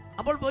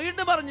 അപ്പോൾ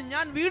വീണ്ടും പറഞ്ഞു,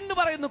 ഞാൻ വീണ്ടും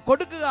പറയുന്നു,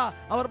 കൊടുക്കുക,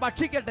 അവർ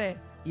ഭക്ഷിക്കട്ടെ.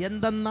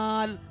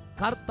 എന്തെന്നാൽ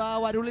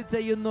കർത്താവ് അരുളി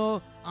ചെയ്യുന്നു,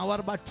 അവർ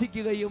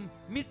ഭക്ഷിക്കുകയും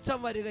മിച്ചം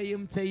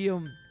വരികയും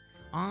ചെയ്യും.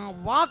 ആ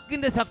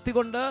വാക്കിന്റെ ശക്തി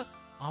കൊണ്ട്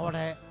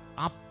അവിടെ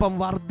അപ്പം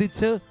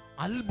വർദ്ധിച്ച്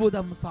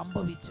അത്ഭുതം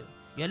സംഭവിച്ചു.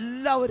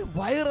 എല്ലാവരും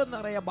വയറ്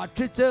നിറയെ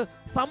ഭക്ഷിച്ച്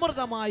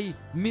സമൃദ്ധമായി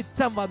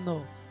മിച്ചം വന്നു.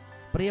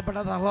 പ്രിയപ്പെട്ട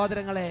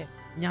സഹോദരങ്ങളെ,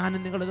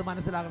 ഞാനും നിങ്ങളിത്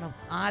മനസ്സിലാക്കണം.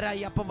 ആരാ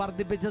ഈ അപ്പം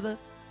വർദ്ധിപ്പിച്ചത്?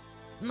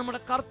 നമ്മുടെ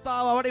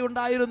കർത്താവ് അവിടെ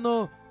ഉണ്ടായിരുന്നു.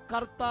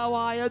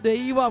 കർത്താവായ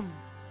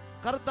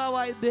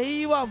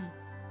ദൈവം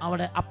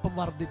അവിടെ അപ്പം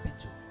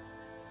വർദ്ധിപ്പിച്ചു.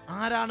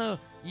 ആരാണ്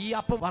ഈ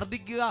അപ്പം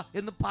വർദ്ധിക്കുക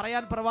എന്ന്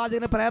പറയാൻ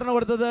പ്രവാചകന് പ്രേരണ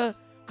കൊടുത്തത്?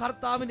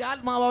 കർത്താവിന്റെ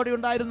ആത്മാവ് അവിടെ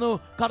ഉണ്ടായിരുന്നു.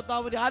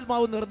 കർത്താവിന്റെ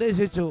ആത്മാവ്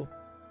നിർദ്ദേശിച്ചു.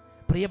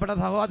 പ്രിയപ്പെട്ട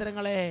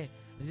സഹോദരങ്ങളെ,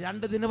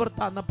 2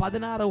 ദിനവൃത്താന്തം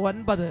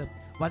 16:9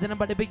 വചനം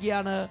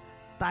പഠിപ്പിക്കുകയാണ്,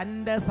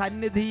 തൻ്റെ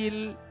സന്നിധിയിൽ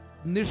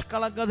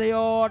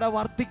നിഷ്കളങ്കതയോടെ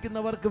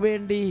വർത്തിക്കുന്നവർക്ക്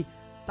വേണ്ടി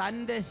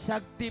തൻ്റെ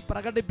ശക്തി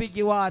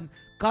പ്രകടിപ്പിക്കുവാൻ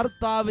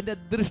കർത്താവിൻ്റെ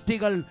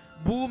ദൃഷ്ടികൾ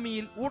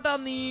ഭൂമിയിൽ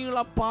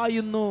ഉടനീളം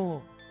പായുന്നു.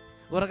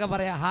 ഉറക്കെ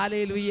പറയാ,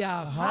 ഹല്ലേലൂയ,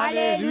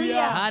 ഹല്ലേലൂയ,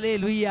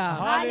 ഹല്ലേലൂയ,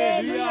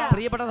 ഹല്ലേലൂയ.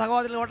 പ്രിയപ്പെട്ട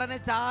സഹോദരൻ, ഉടനെ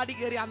ചാടി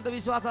കയറി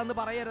അന്ധവിശ്വാസം എന്ന്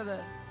പറയരുത്.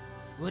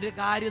 ഒരു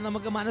കാര്യം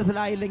നമുക്ക്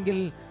മനസ്സിലായില്ലെങ്കിൽ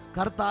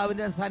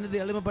കർത്താവിൻ്റെ സന്നിധി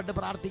എളിമപ്പെട്ട്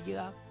പ്രാർത്ഥിക്കുക.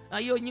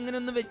 അയ്യോ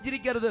ഇങ്ങനെയൊന്നും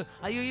വെഞ്ചരിക്കരുത്,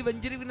 അയ്യോ ഈ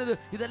വെഞ്ചരിക്കുന്നത്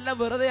ഇതെല്ലാം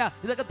വെറുതെയാ,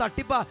 ഇതൊക്കെ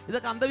തട്ടിപ്പാ,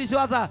 ഇതൊക്കെ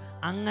അന്ധവിശ്വാസ.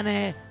 അങ്ങനെ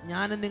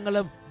ഞാനും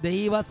നിങ്ങളും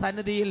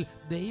ദൈവസന്നിധിയിൽ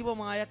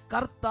ദൈവമായ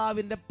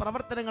കർത്താവിൻ്റെ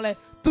പ്രവർത്തനങ്ങളെ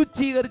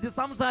തുച്ഛീകരിച്ച്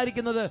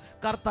സംസാരിക്കുന്നത്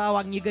കർത്താവ്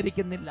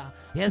അംഗീകരിക്കുന്നില്ല.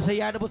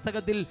 യെശയ്യായുടെ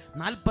പുസ്തകത്തിൽ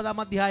 40-ാം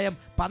അധ്യായം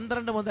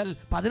 12 മുതൽ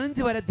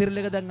 15 വരെ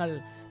തിരുലിഖിതങ്ങൾ,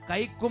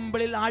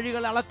 കൈക്കുമ്പിളിൽ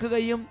ആഴികൾ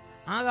അളക്കുകയും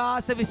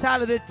ആകാശ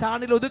വിശാലതയെ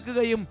ചാണിൽ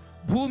ഒതുക്കുകയും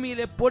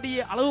ഭൂമിയിലെ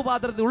പൊടിയെ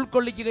അളവുപാത്രത്തിൽ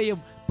ഉൾക്കൊള്ളിക്കുകയും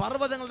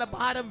പർവ്വതങ്ങളുടെ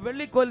ഭാരം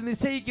വെള്ളിക്കോൽ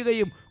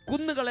നിശ്ചയിക്കുകയും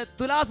കുന്നുകളെ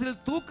തുലാസിൽ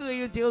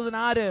തൂക്കുകയും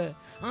ചെയ്തതിനാര്?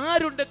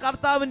 ആരുണ്ട്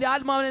കർത്താവിന്റെ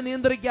ആത്മാവിനെ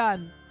നിയന്ത്രിക്കാൻ?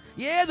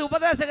 ഏത്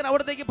ഉപദേശകൻ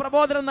അവിടത്തേക്ക്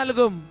പ്രബോധനം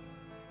നൽകും?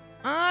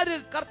 ആര്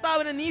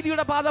കർത്താവിനെ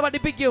നീതിയുടെ പാത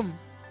പഠിപ്പിക്കും?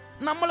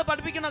 നമ്മൾ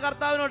പഠിപ്പിക്കുന്ന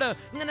കർത്താവിനോട്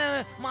ഇങ്ങനെ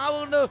മാവ്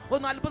കൊണ്ട്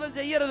ഒന്ന് അത്ഭുതം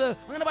ചെയ്യരുത്,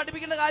 അങ്ങനെ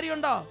പഠിപ്പിക്കേണ്ട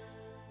കാര്യമുണ്ടോ?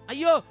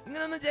 അയ്യോ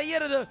ഇങ്ങനെയൊന്നും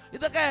ചെയ്യരുത്,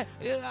 ഇതൊക്കെ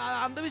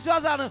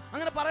അന്ധവിശ്വാസമാണ്,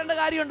 അങ്ങനെ പറയേണ്ട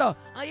കാര്യമുണ്ടോ?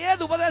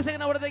 ഏത്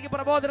ഉപദേശകൻ അവിടത്തേക്ക്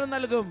പ്രബോധനം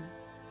നൽകും?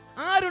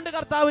 ആരുണ്ട്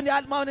കർത്താവിന്റെ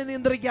ആത്മാവിനെ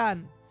നിയന്ത്രിക്കാൻ?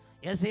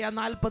 യെശയ്യാ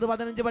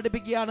 40:15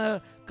 പഠിപ്പിക്കുകയാണ്,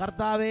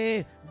 കർത്താവേ,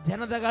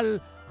 ജനതകൾ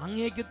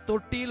അങ്ങേക്ക്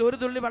തൊട്ടിയിൽ ഒരു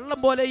തുള്ളി വെള്ളം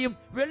പോലെയും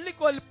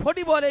വെള്ളിക്കോൽ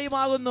പൊടി പോലെയും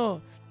ആകുന്നു.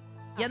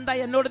 എന്താ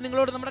എന്നോട്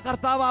നിങ്ങളോട് നമ്മുടെ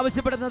കർത്താവ്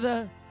ആവശ്യപ്പെടുന്നത്?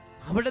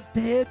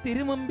 അവിടുത്തെ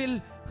തിരുമുമ്പിൽ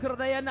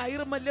ഹൃദയ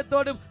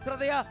നൈർമല്യത്തോടും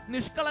ഹൃദയ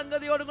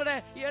നിഷ്കളങ്കതയോടും കൂടെ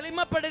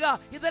എളിമപ്പെടുക.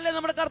 ഇതല്ലേ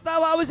നമ്മുടെ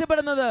കർത്താവ്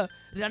ആവശ്യപ്പെടുന്നത്?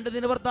 2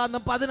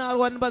 ദിനവൃത്താന്തം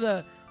 16:9,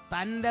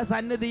 തൻ്റെ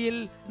സന്നിധിയിൽ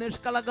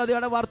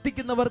നിഷ്കളങ്കതയോടെ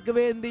വർത്തിക്കുന്നവർക്ക്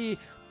വേണ്ടി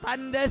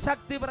തൻ്റെ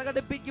ശക്തി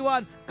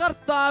പ്രകടിപ്പിക്കുവാൻ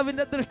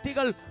കർത്താവിൻ്റെ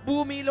ദൃഷ്ടികൾ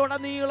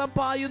ഭൂമിയിലുടനീളം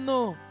പായുന്നു.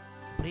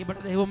 പ്രിയപ്പെട്ട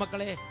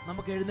ദൈവമക്കളെ,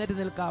 നമുക്ക് എഴുന്നേറ്റ്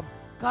നിൽക്കാം.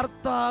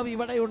 കർത്താവ്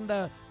ഇവിടെയുണ്ട്,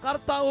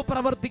 കർത്താവ്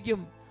പ്രവർത്തിക്കും.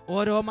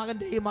 ഓരോ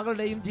മകൻ്റെയും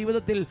മകളുടെയും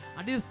ജീവിതത്തിൽ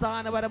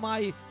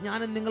അടിസ്ഥാനപരമായി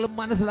ഞാനും നിങ്ങളും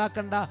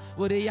മനസ്സിലാക്കേണ്ട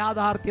ഒരു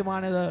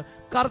യാഥാർത്ഥ്യമാണിത്.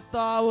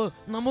 കർത്താവ്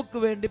നമുക്ക്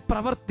വേണ്ടി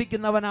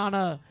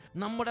പ്രവർത്തിക്കുന്നവനാണ്.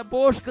 നമ്മുടെ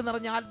ബോഷ്ക്ക്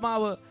നിറഞ്ഞ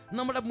ആത്മാവ്,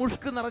 നമ്മുടെ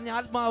മുഷ്ക് നിറഞ്ഞ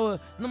ആത്മാവ്,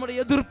 നമ്മുടെ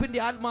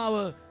എതിർപ്പിൻ്റെ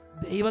ആത്മാവ്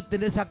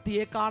ദൈവത്തിൻ്റെ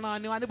ശക്തിയെ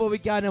കാണാനും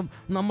അനുഭവിക്കാനും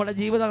നമ്മുടെ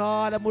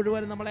ജീവിതകാലം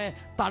മുഴുവൻ നമ്മളെ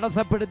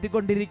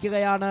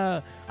തടസ്സപ്പെടുത്തിക്കൊണ്ടിരിക്കുകയാണ്.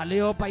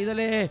 അല്ലയോ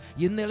പൈതലേ,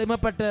 ഇന്ന്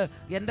എളിമപ്പെട്ട്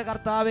എൻ്റെ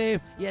കർത്താവേ,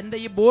 എൻ്റെ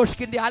ഈ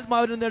ബോഷ്കിൻ്റെ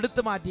ആത്മാവിനെ നിന്ന്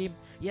എടുത്തു മാറ്റി,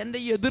 എൻ്റെ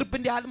ഈ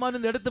എതിർപ്പിൻ്റെ ആത്മാവിനെ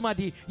നിന്ന് എടുത്തു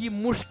മാറ്റി, ഈ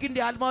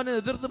മുഷ്കിൻ്റെ ആത്മാവിനെ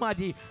എതിർത്ത്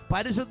മാറ്റി,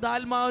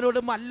 പരിശുദ്ധാത്മാവിനോട്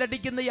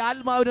മല്ലടിക്കുന്ന ഈ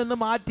ആത്മാവിനൊന്ന്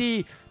മാറ്റി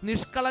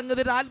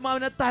നിഷ്കളങ്കതയുടെ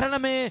ആത്മാവിനെ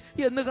തരണമേ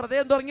എന്ന്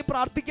ഹൃദയം തുടങ്ങി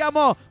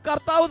പ്രാർത്ഥിക്കാമോ?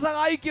 കർത്താവ്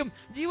സഹായിക്കും.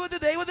 ജീവിതത്തിൽ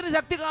ദൈവത്തിൻ്റെ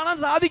ശക്തി കാണാൻ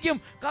സാധിക്കും.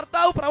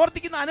 കർത്താവ്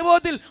പ്രവർത്തിക്കുന്ന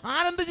അനുഭവത്തിൽ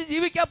ആനന്ദിച്ച്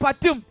ജീവിക്കാൻ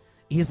പറ്റും.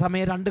 ഈ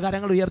സമയം 2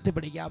 കരങ്ങൾ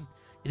ഉയർത്തിപ്പിടിക്കാം.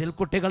 ഇതിൽ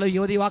കുട്ടികളും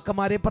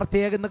യുവതിവാക്കന്മാരെ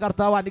പ്രത്യേകം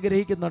കർത്താവ്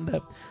അനുഗ്രഹിക്കുന്നുണ്ട്.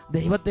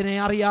 ദൈവത്തിനെ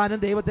അറിയാനും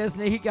ദൈവത്തെ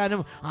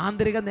സ്നേഹിക്കാനും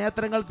ആന്തരിക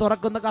നേത്രങ്ങൾ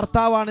തുറക്കുന്ന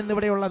കർത്താവാണ്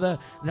ഇന്നിവിടെയുള്ളത്.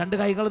 2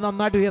 കൈകൾ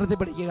നന്നായിട്ട്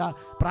ഉയർത്തിപ്പിടിക്കുക.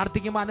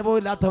 പ്രാർത്ഥിക്കുമ്പോൾ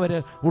അനുഭവമില്ലാത്തവർ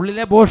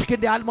ഉള്ളിലെ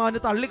ബോഷ്കിൻ്റെ ആത്മാവിനെ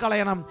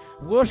തള്ളിക്കളയണം.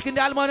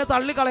 ബോഷ്കിൻ്റെ ആത്മാവിനെ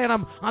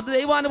തള്ളിക്കളയണം. അത്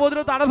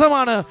ദൈവാനുഭവത്തിന്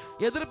തടസ്സമാണ്.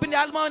 എതിർപ്പിൻ്റെ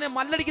ആത്മാവിനെ,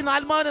 മല്ലടിക്കുന്ന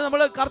ആത്മാവിനെ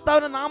നമ്മൾ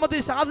കർത്താവിൻ്റെ നാമത്തിൽ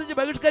ശാസിച്ച്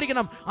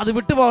ബഹിഷ്കരിക്കണം. അത്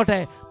വിട്ടുപോകട്ടെ.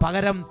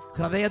 പകരം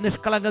ഹൃദയ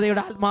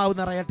നിഷ്കളങ്കതയുടെ ആത്മാവ്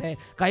നിറയട്ടെ.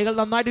 കൈകൾ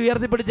നന്നായിട്ട്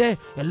ഉയർത്തിപ്പിടിച്ച്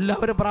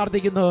എല്ലാവരും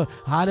പ്രാർത്ഥിക്കുന്നു.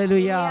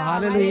 Hallelujah,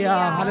 hallelujah,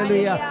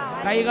 hallelujah.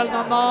 കൈകൾ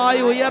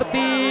നന്നായി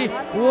ഉയർത്തി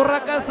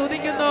ഉറക്കെ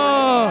സ്തുതിക്കുന്നു.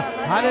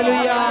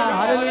 Hallelujah,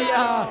 hallelujah.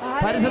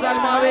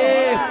 പരിശുദ്ധാത്മാവേ,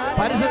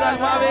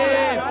 പരിശുദ്ധാത്മാവേ,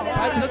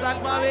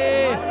 പരിശുദ്ധാത്മാവേ,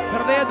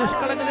 ഹൃദയ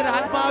നിഷ്കളങ്കതയുടെ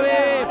ആത്മാവേ,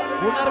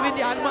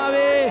 ഉണർവിന്റെ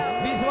ആത്മാവേ,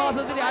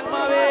 വിശ്വാസത്തിന്റെ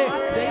ആത്മാവേ,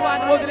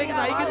 ദൈവാനുഭവത്തിലേക്ക്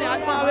നയിക്കുന്ന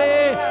ആത്മാവേ,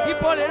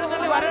 ഇപ്പോൾ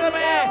എഴുന്നള്ളി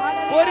വരണമേ.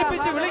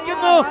 ഒരുമിച്ച്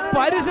വിളിക്കുന്നു,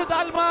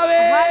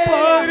 പരിശുദ്ധാത്മാവേ,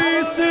 പരിശുദ്ധാത്മാവേ,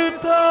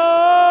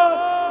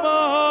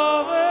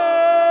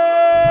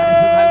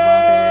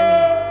 പരിശുദ്ധാത്മാവേ,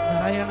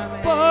 നിറയണമേ,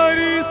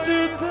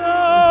 പരിശുദ്ധാത്മാവേ,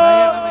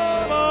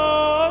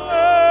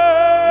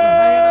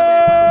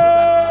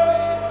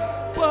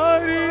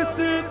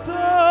 പരിശുദ്ധാത്മാവേ,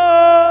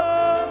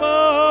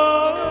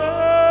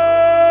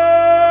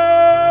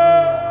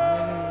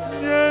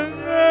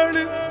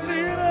 ഞങ്ങളിൽ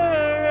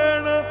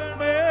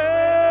നിറയണമേ,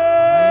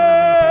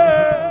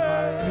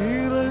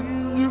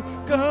 നിറഞ്ഞു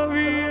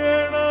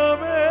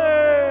കവിയണമേ,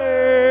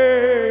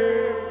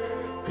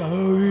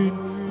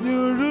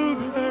 കവിഞ്ഞൊഴുകണമേ,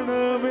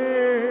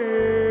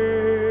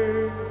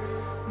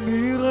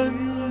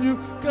 നിറഞ്ഞു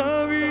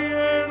കവി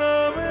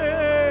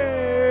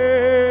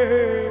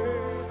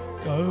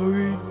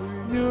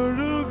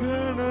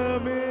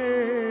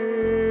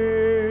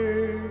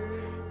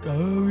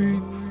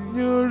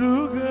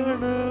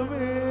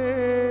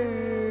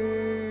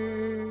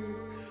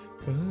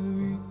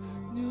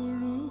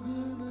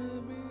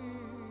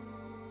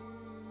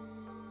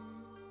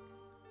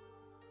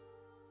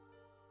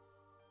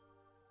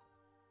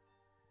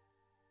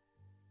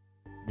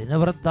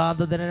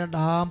ദിനവൃത്താന്തത്തിന്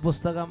 2-ാം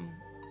പുസ്തകം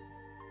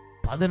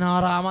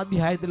 16-ാം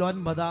അധ്യായത്തിൽ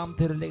 9-ാം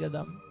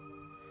തിരുലിഖിതം.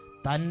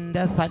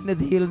 തൻ്റെ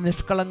സന്നിധിയിൽ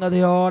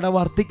നിഷ്കളങ്കതയോടെ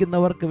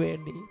വർത്തിക്കുന്നവർക്ക്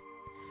വേണ്ടി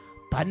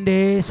തൻ്റെ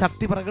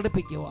ശക്തി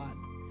പ്രകടിപ്പിക്കുവാൻ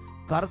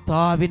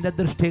കർത്താവിൻ്റെ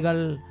ദൃഷ്ടികൾ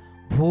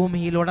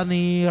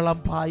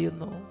ഭൂമിയിലുടനീളം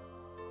പായുന്നു.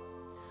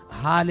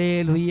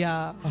 Hallelujah,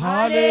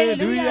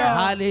 hallelujah,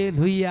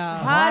 hallelujah,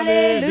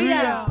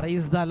 hallelujah.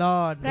 Praise the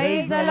Lord,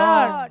 Praise the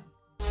Lord.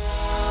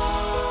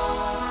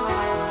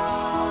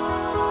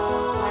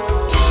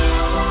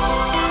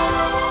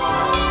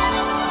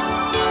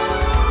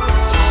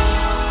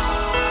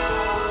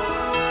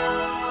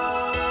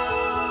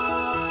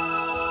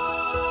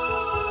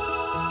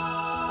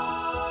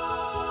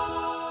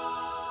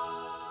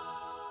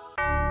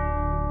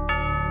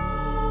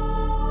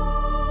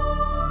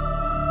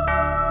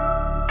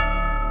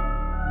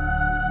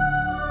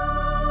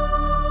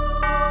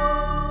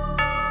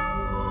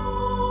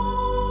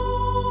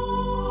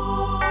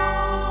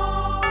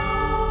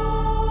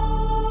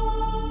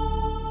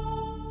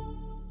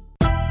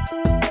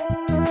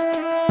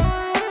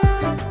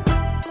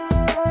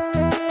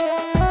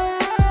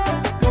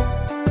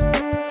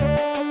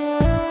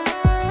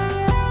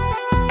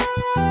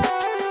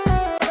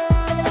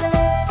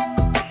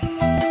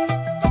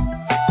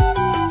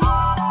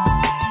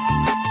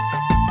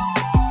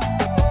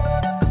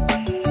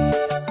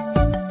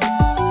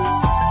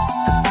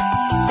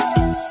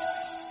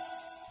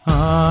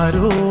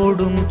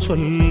 ആരോടും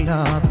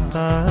ചൊല്ലാത്ത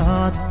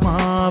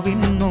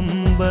ആത്മാവിൻ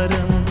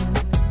നൊമ്പരം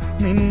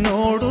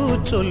നിന്നോടു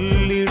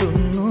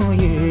ചൊല്ലിടുന്നു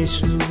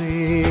യേശുവേ,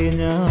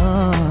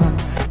 ഞാൻ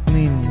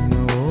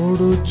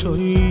നിന്നോടു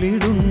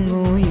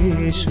ചൊല്ലിടുന്നു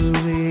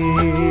യേശുവേ.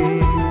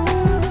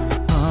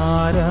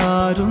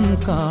 ആരാരും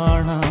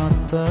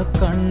കാണാത്ത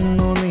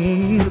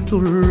കണ്ണുനീർ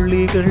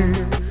തുള്ളികൾ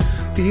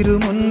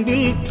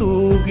തിരുമുൻപിൽ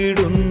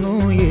തൂകിടുന്നു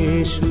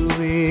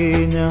യേശുവേ,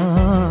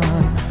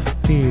 ഞാൻ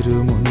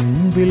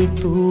തിരുമുൻപിൽ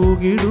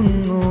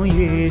തൂകിടുന്നു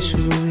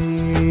യേശുവേ.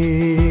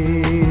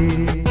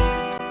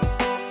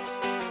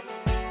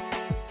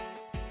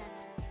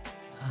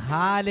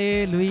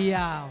 Hallelujah,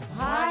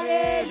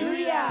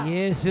 hallelujah.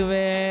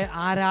 യേശുവേ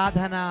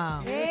ആരാധന.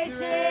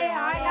 യേശുവേ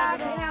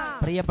ആരാധന.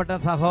 പ്രിയപ്പെട്ട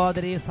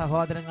സഹോദരി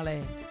സഹോദരങ്ങളെ,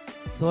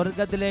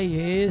 സ്വർഗത്തിലെ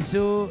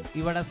യേശു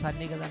ഇവിടെ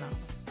സന്നിഹിതനാണ്.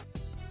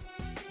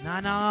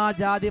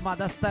 നാനാജാതി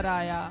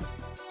മതസ്ഥരായ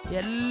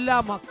എല്ലാ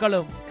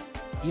മക്കളും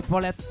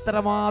ഇപ്പോൾ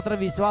എത്രമാത്രം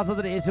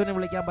വിശ്വാസത്തോടെ യേശുവിനെ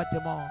വിളിക്കാൻ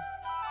പറ്റുമോ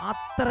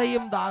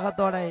അത്രയും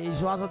ദാഹത്തോടെ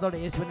വിശ്വാസത്തോടെ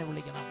യേശുവിനെ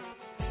വിളിക്കണം.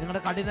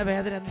 നിങ്ങളുടെ കഠിന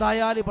വേദന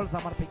എന്തായാലും ഇപ്പോൾ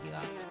സമർപ്പിക്കുക.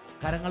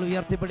 കരങ്ങൾ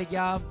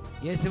ഉയർത്തിപ്പിടിക്കാം,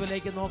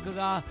 യേശുവിലേക്ക്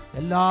നോക്കുക.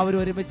 എല്ലാവരും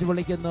ഒരുമിച്ച്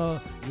വിളിക്കുന്നു,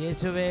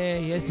 യേശുവേ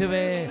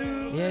യേശുവേ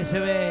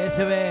യേശുവേ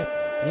യേശുവേ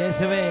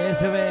യേശുവേ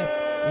യേശുവേ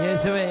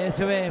യേശുവേ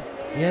യേശുവേ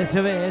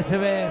യേശുവേ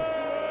യേശുവേ.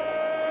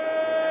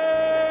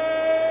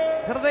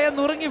 ഹൃദയം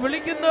നുറുങ്ങി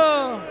വിളിക്കുന്നു,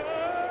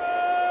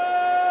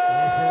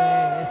 യേശുവേ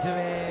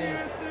യേശുവേ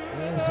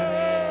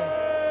യേശുവേ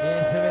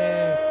യേശുവേ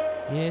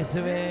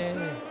യേശുവേ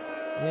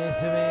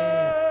യേശുവേ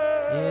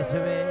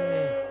യേശുവേ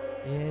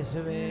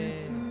യേശുവേ.